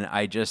fine.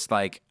 I just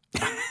like,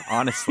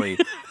 honestly,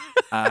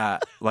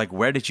 like,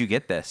 where did you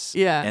get this?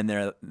 Yeah. And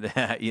they're,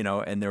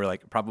 and they were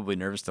like probably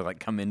nervous to like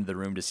come into the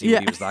room to see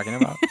what he was talking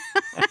about.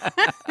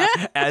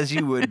 As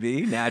you would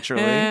be,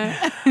 naturally.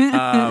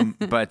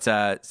 But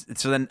so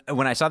then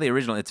when I saw the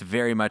original, it's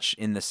very much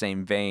in the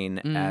same vein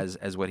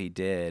as what he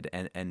did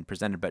and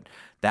presented. But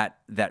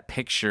that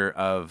picture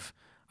of,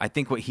 I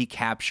think what he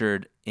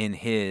captured in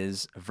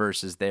his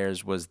versus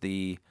theirs was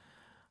the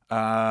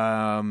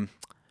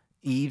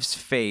Eve's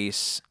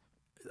face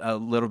a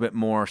little bit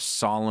more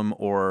solemn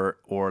or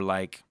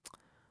like,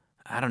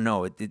 I don't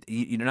know.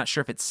 You're not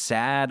sure if it's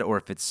sad or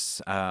if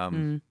it's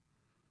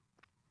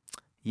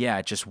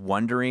just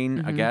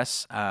wondering, I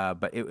guess.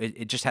 But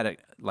it just had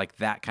like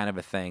that kind of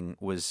a thing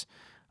was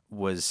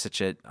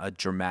such a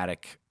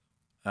dramatic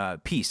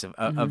piece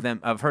of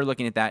them, of her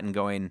looking at that and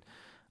going,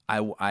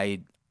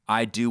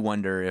 I do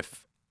wonder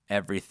if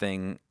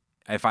everything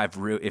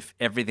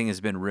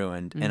has been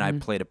ruined and I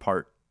played a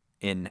part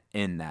in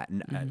that.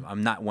 And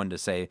I'm not one to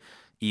say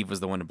Eve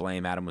was the one to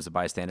blame, Adam was a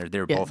bystander. They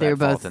were both at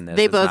fault in this.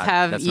 They both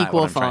have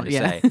equal fault.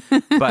 Yeah.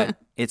 But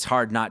it's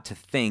hard not to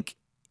think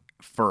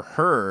for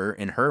her,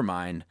 in her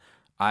mind,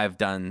 I've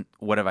done,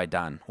 what have I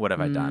done? What have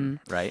I done?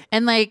 Right.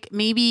 And like,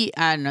 maybe,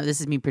 I don't know, this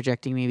is me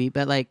projecting maybe,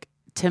 but like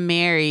to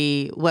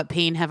Mary, what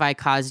pain have I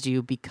caused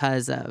you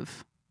because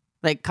of?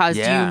 Like caused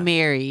you,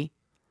 Mary.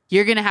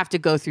 You're going to have to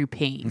go through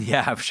pain.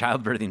 Yeah,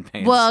 childbirthing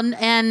pain. Well,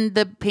 and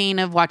the pain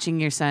of watching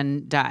your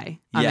son die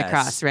on the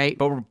cross, right?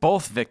 But we're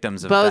both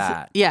victims of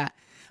that. Yeah.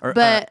 Or,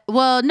 But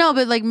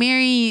but like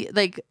Mary,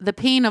 like the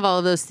pain of all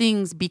of those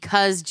things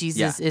because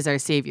Jesus is our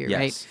savior, yes.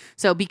 right?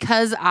 So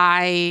because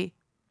I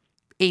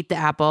ate the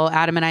apple,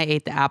 Adam and I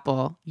ate the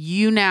apple,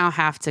 you now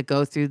have to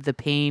go through the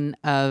pain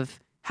of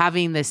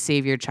having this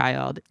savior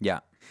child. Yeah.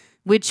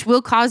 Which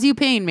will cause you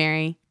pain,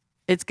 Mary.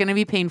 It's going to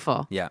be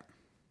painful. Yeah.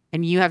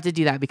 And you have to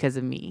do that because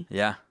of me.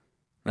 Yeah.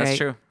 That's right?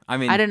 true. I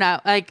mean, I don't know,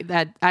 like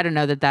that. I don't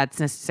know that that's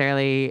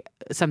necessarily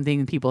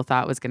something people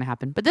thought was going to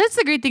happen. But that's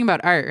the great thing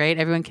about art, right?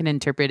 Everyone can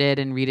interpret it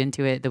and read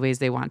into it the ways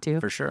they want to.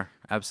 For sure.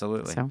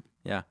 Absolutely. So.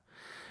 Yeah.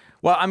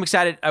 Well, I'm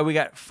excited. We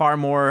got far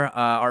more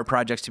art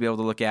projects to be able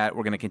to look at.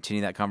 We're going to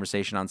continue that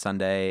conversation on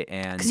Sunday.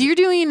 And because you're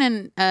doing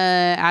an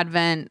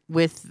Advent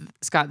with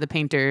Scott the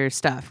Painter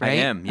stuff, right? I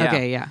am. Yeah.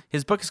 Okay. Yeah.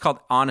 His book is called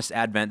Honest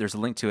Advent. There's a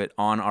link to it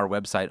on our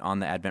website on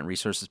the Advent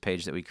resources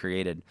page that we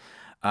created.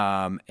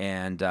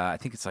 And I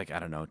think it's like, I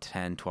don't know,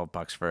 $10,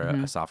 $12 for a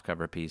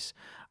softcover piece.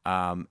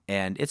 And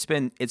it's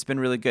been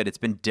really good. It's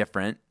been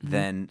different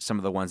than some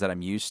of the ones that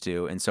I'm used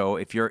to. And so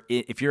if you're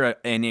an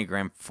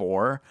Enneagram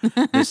 4,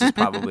 this is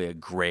probably a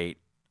great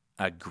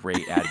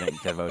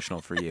Advent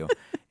devotional for you.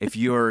 If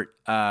you're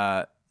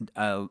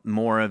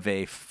more of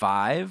a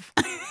 5,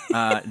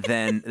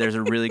 then there's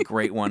a really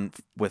great one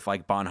with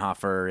like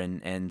Bonhoeffer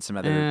and some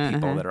other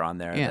people that are on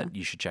there that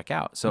you should check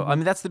out. So I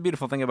mean, that's the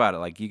beautiful thing about it.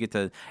 Like you get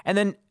to, and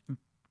then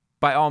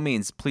by all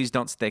means, please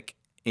don't stick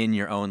in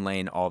your own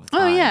lane all the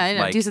time. Oh yeah, I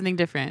know. Like, Do something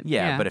different.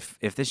 yeah, but if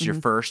this is your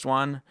first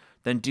one,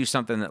 then do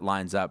something that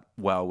lines up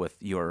well with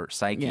your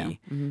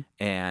psyche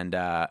and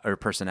or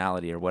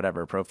personality or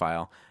whatever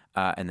profile,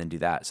 and then do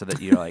that so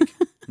that you're like,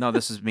 no,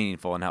 this is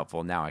meaningful and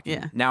helpful. Now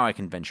I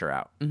can venture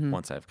out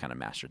once I've kind of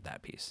mastered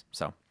that piece.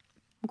 So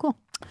cool.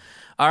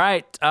 All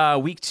right,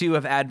 week 2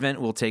 of Advent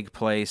will take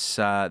place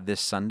this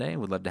Sunday.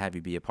 We'd love to have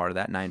you be a part of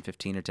that.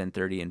 9:15 or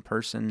 10:30 in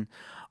person.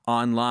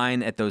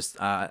 Online at those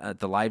at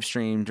the live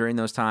stream during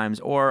those times,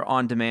 or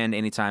on demand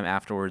anytime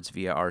afterwards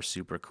via our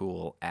super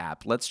cool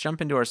app. Let's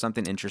jump into our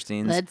something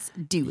interesting. Let's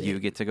do it. You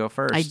get to go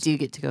first. I do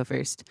get to go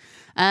first.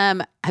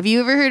 Have you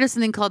ever heard of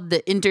something called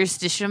the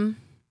interstitium?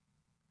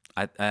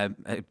 I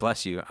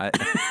bless you. I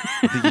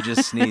think you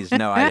just sneezed.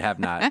 No, I have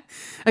not.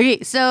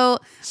 Okay, so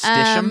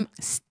Stitium?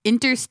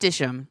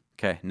 Interstitium.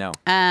 Okay, no.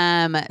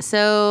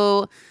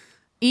 So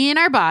in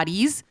our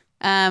bodies,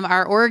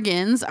 our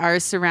organs are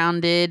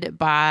surrounded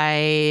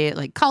by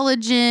like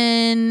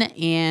collagen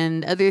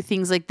and other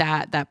things like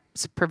that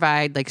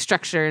provide like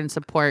structure and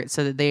support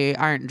so that they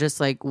aren't just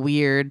like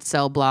weird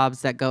cell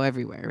blobs that go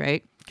everywhere,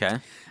 right? Okay.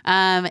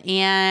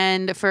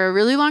 And for a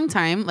really long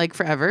time, like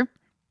forever,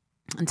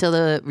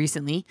 until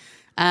recently,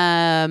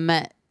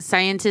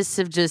 scientists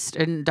have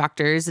and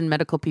doctors and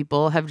medical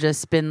people have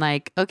just been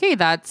like, okay,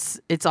 it's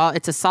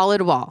a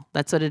solid wall.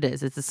 That's what it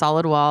is. It's a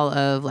solid wall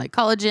of like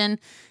collagen,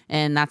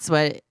 and that's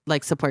what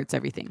like supports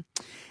everything.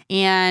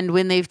 And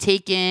when they've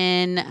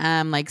taken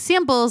like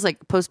samples,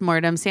 like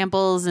postmortem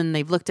samples, and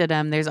they've looked at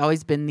them, there's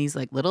always been these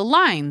like little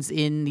lines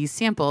in these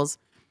samples.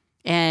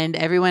 And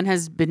everyone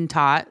has been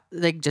taught,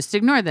 like, just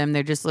ignore them.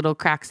 They're just little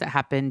cracks that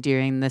happen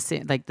during the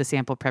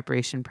sample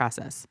preparation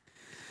process.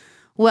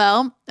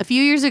 Well, a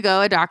few years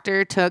ago, a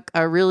doctor took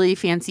a really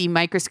fancy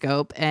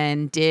microscope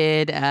and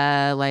did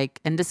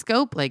like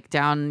endoscope, like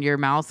down your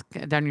mouth,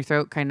 down your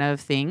throat kind of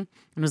thing,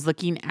 and was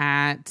looking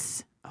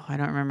at, I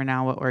don't remember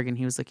now what organ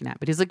he was looking at,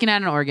 but he was looking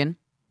at an organ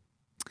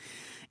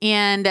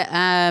and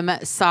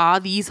saw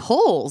these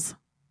holes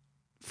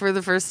for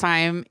the first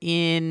time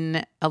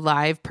in a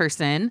live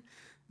person,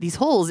 these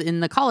holes in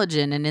the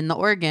collagen and in the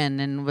organ,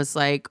 and was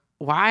like,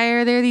 why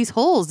are there these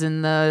holes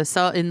in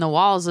the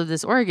walls of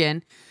this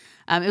organ?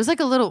 It was like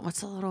what's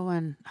the little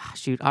one? Oh,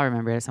 shoot, I'll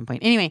remember it at some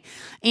point. Anyway,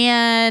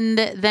 and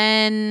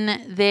then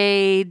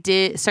a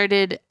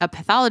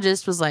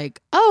pathologist was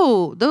like,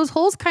 oh, those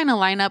holes kind of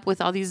line up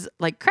with all these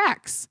like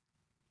cracks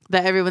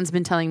that everyone's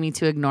been telling me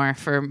to ignore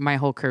for my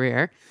whole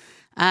career.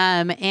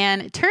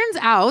 And it turns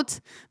out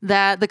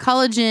that the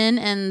collagen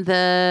and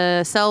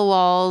the cell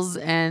walls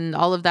and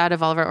all of that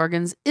of all of our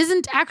organs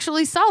isn't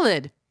actually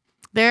solid.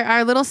 There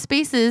are little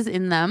spaces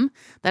in them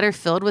that are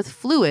filled with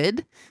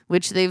fluid,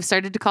 which they've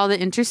started to call the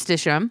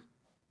interstitium.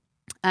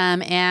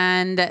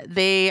 And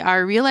they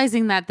are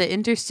realizing that the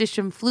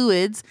interstitium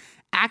fluids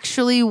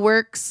actually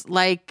works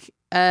like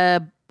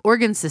a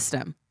organ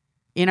system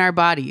in our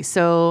body.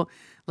 So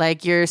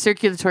like your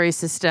circulatory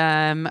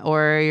system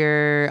or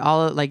your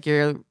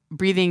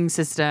breathing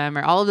system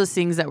or all of those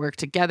things that work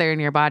together in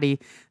your body,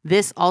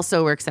 this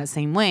also works that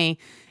same way.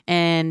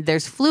 And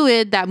there's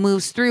fluid that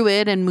moves through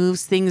it and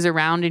moves things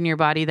around in your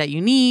body that you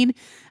need,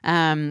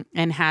 and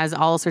has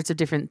all sorts of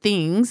different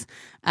things.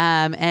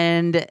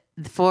 And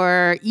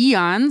for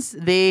eons,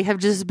 they have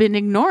just been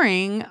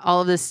ignoring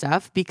all of this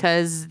stuff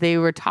because they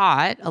were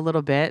taught a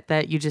little bit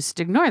that you just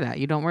ignore that.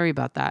 You don't worry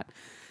about that.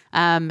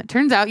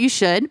 Turns out you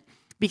should,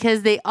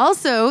 because they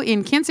also,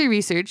 in cancer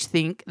research,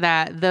 think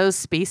that those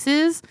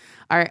spaces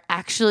are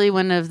actually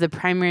one of the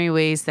primary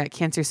ways that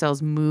cancer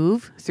cells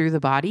move through the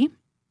body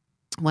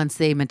once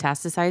they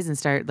metastasize and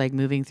start like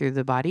moving through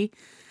the body.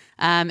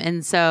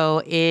 And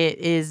so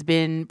it has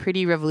been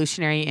pretty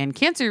revolutionary in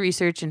cancer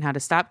research and how to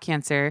stop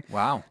cancer.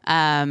 Wow.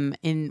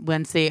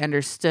 Once they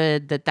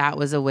understood that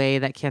was a way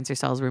that cancer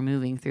cells were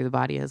moving through the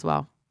body as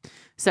well.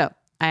 So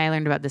I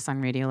learned about this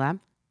on Radiolab.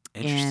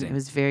 And it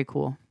was very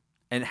cool.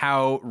 And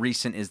how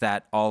recent is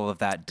that, all of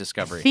that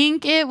discovery? I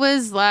think it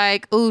was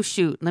like, oh,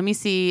 shoot. Let me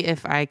see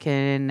if I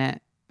can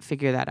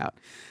figure that out.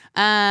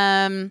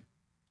 I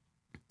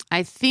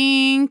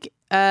think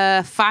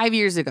 5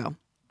 years ago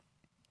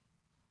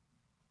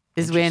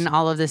is when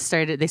all of this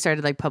started. They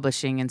started like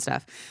publishing and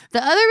stuff.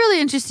 The other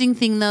really interesting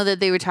thing, though, that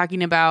they were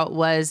talking about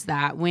was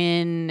that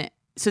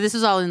so this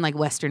was all in like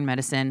Western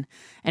medicine.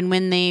 And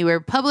when they were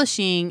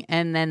publishing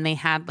and then they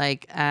had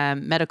like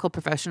medical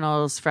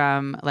professionals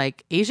from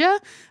like Asia,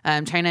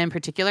 China in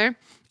particular,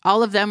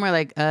 all of them were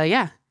like,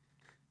 yeah.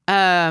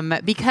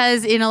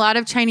 Because in a lot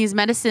of Chinese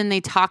medicine,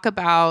 they talk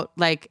about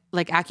like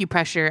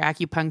acupressure,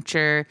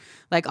 acupuncture,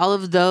 like all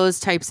of those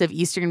types of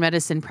Eastern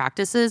medicine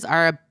practices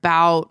are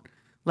about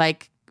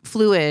like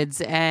fluids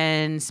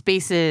and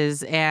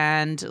spaces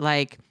and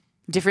like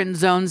different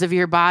zones of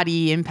your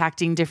body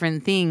impacting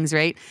different things,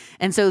 right?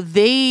 And so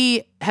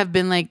they have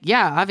been like,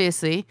 yeah,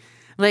 obviously.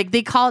 Like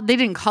they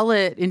didn't call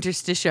it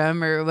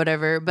interstitium or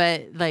whatever,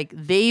 but like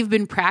they've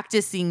been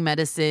practicing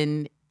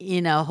medicine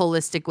in a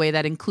holistic way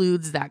that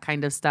includes that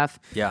kind of stuff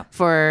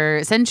for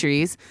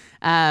centuries.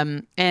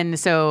 And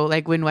so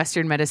like when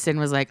Western medicine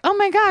was like, oh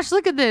my gosh,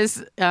 look at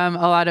this. A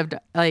lot of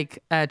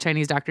like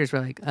Chinese doctors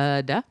were like,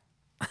 duh.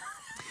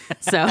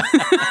 So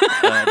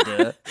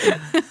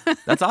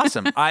that's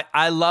awesome.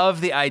 I love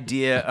the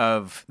idea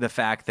of the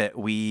fact that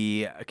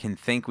we can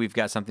think we've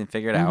got something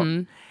figured out,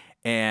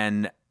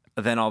 and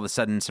then all of a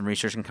sudden some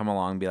research can come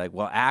along and be like,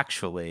 well,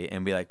 actually,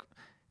 and be like,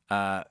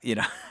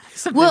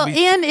 something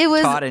and it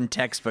was taught in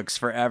textbooks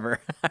forever.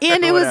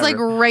 And it was like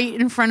right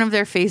in front of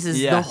their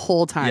faces the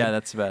whole time. Yeah,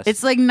 that's the best.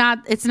 It's like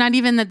it's not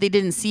even that they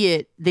didn't see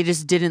it. They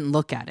just didn't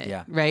look at it.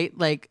 Yeah. Right?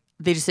 Like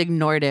they just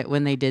ignored it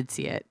when they did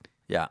see it.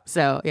 Yeah.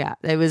 So yeah,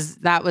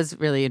 that was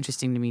really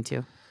interesting to me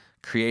too.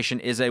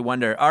 Creation is a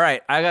wonder. All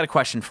right, I got a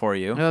question for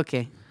you.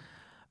 Okay.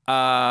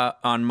 For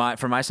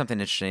my something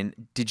interesting.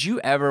 Did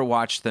you ever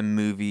watch the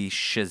movie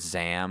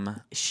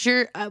Shazam?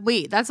 Sure.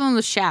 Wait, that's the one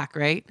with Shaq,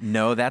 right?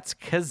 No, that's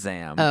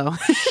Kazam. Oh.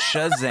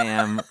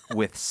 Shazam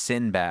with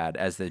Sinbad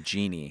as the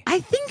genie.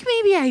 I think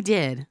maybe I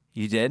did.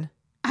 You did?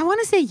 I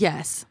want to say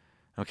yes.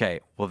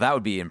 Okay. Well, that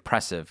would be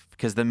impressive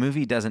because the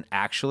movie doesn't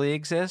actually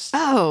exist.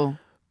 Oh.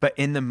 But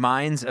in the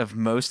minds of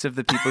most of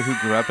the people who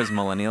grew up as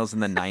millennials in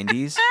the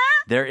 90s,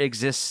 there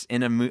exists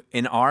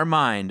in our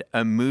mind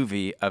a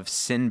movie of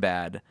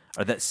Sinbad,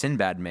 or that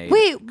Sinbad made,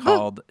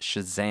 called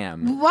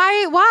Shazam.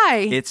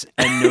 Why? It's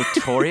a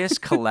notorious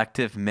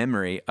collective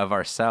memory of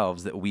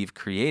ourselves that we've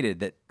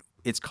created. That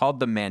it's called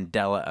the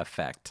Mandela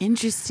effect.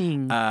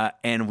 Interesting.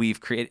 And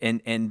we've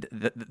created, and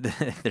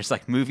there's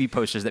like movie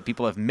posters that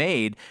people have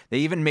made. They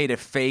even made a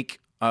fake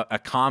a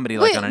comedy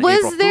like on an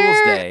April Fool's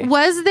Day.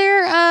 Was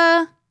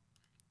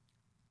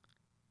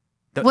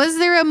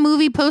there a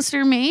movie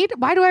poster made?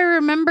 Why do I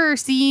remember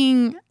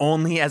seeing...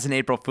 Only as an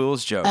April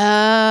Fool's joke.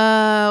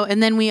 Oh,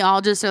 and then we all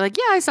just are like,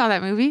 yeah, I saw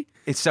that movie.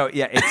 It's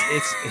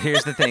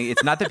here's the thing.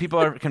 It's not that people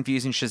are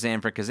confusing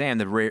Shazam for Kazam,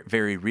 the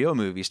very real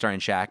movie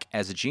starring Shaq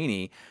as a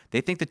genie.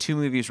 They think the two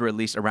movies were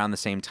released around the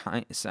same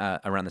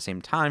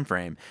time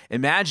frame.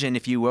 Imagine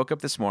if you woke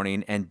up this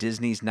morning and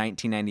Disney's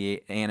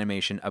 1998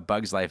 animation A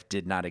Bug's Life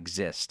did not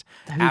exist.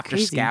 After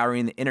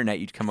scouring the internet,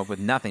 you'd come up with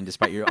nothing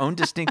despite your own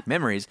distinct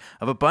memories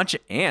of a bunch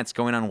of ants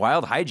going on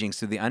wild hijinks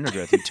through the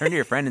undergrowth. You'd turn to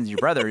your friend and your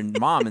brother and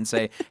mom and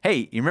say,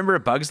 hey, you remember A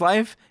Bug's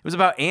Life? It was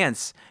about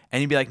ants.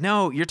 And you'd be like,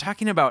 no, you're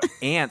talking about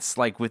ants,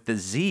 like with the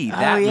Z.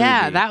 That movie.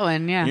 That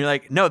one, yeah. And you're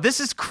like, no,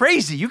 this is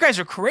crazy. You guys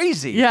are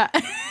crazy. Yeah.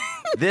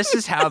 This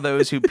is how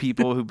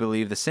people who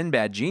believe the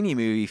Sinbad genie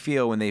movie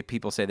feel when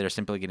people say they're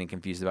simply getting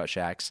confused about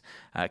Shaq's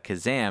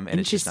Kazam, and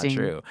it's just not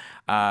true.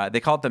 They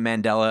call it the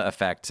Mandela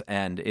effect,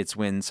 and it's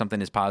when something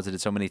is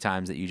posited so many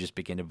times that you just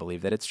begin to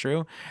bbelieve that it's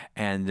true,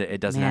 and it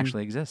doesn't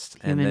actually exist.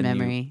 Human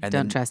memory.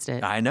 Don't trust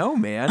it. I know,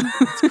 man.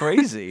 It's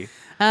crazy.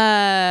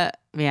 Yeah.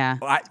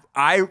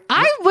 I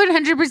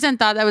 100%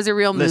 thought that was a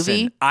real movie.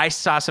 Listen, I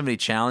saw somebody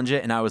challenge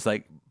it, and I was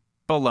like,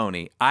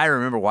 baloney. I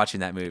remember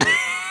watching that movie.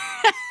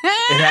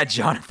 It had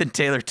Jonathan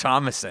Taylor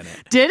Thomas in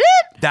it. Did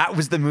it? That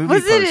was the movie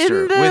was poster it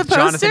in the with poster?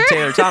 Jonathan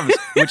Taylor Thomas,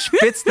 which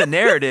fits the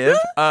narrative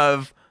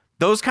of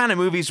those kind of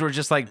movies were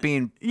just like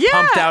being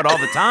pumped out all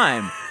the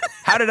time.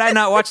 How did I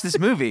not watch this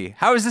movie?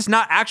 How does this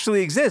not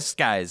actually exist,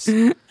 guys?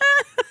 And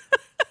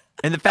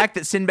the fact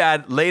that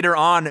Sinbad later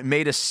on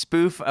made a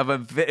spoof of a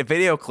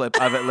video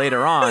clip of it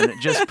later on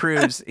just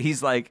proves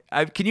he's like,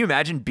 can you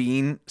imagine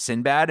being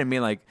Sinbad and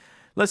being like,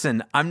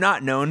 listen, I'm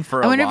not known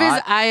for a lot. I wonder if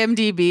his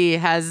IMDb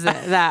has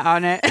that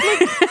on it.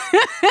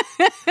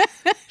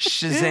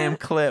 Shazam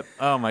clip.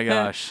 Oh my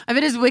gosh. I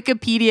bet his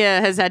Wikipedia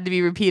has had to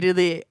be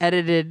repeatedly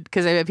edited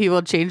because I bet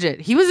people change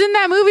it. He was in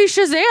that movie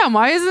Shazam.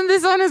 Why isn't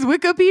this on his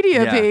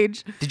Wikipedia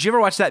page? Did you ever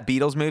watch that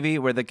Beatles movie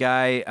where the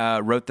guy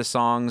wrote the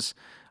songs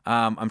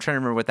I'm trying to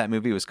remember what that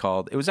movie was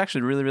called. It was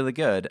actually really, really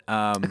good.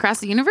 Across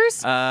the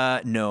Universe?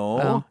 No.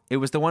 Oh. It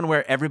was the one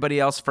where everybody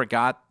else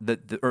forgot the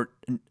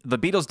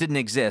Beatles didn't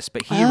exist,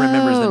 but he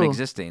remembers them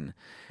existing.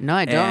 No,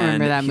 I don't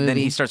remember that movie. Then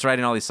he starts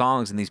writing all these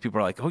songs, and these people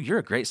are like, "Oh, you're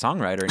a great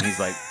songwriter," and he's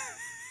like,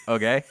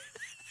 "Okay."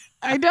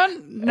 I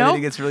don't know. And then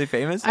he gets really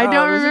famous. I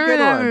don't remember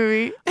that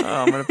movie. Oh,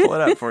 I'm gonna pull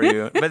it up for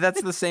you. But that's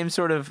the same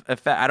sort of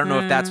effect. I don't know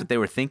if that's what they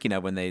were thinking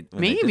of when they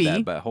did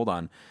that. But hold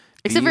on.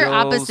 Except for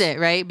Beatles opposite,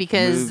 right?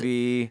 Because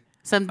movie,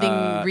 something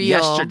real.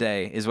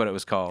 Yesterday is what it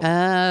was called.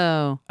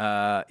 Oh.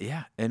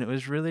 Yeah, and it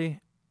was really.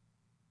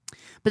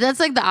 But that's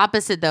like the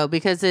opposite though,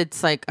 because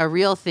it's like a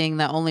real thing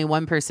that only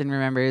one person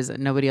remembers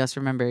and nobody else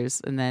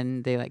remembers, and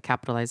then they like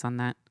capitalize on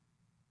that.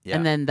 Yeah.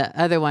 And then the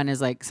other one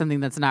is like something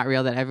that's not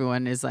real that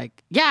everyone is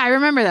like, yeah, I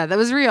remember that. That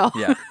was real.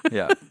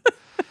 Yeah.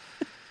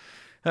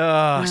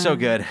 Oh, so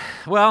good.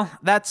 Well,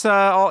 that's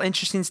all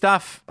interesting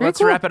stuff. Very Let's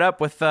cool. wrap it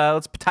up with,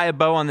 let's tie a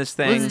bow on this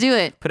thing. Let's do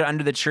it. Put it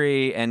under the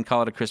tree and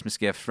call it a Christmas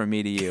gift from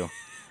me to you.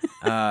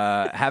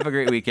 Have a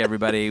great week,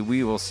 everybody.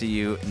 We will see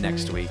you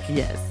next week.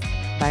 Yes.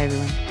 Bye,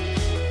 everyone.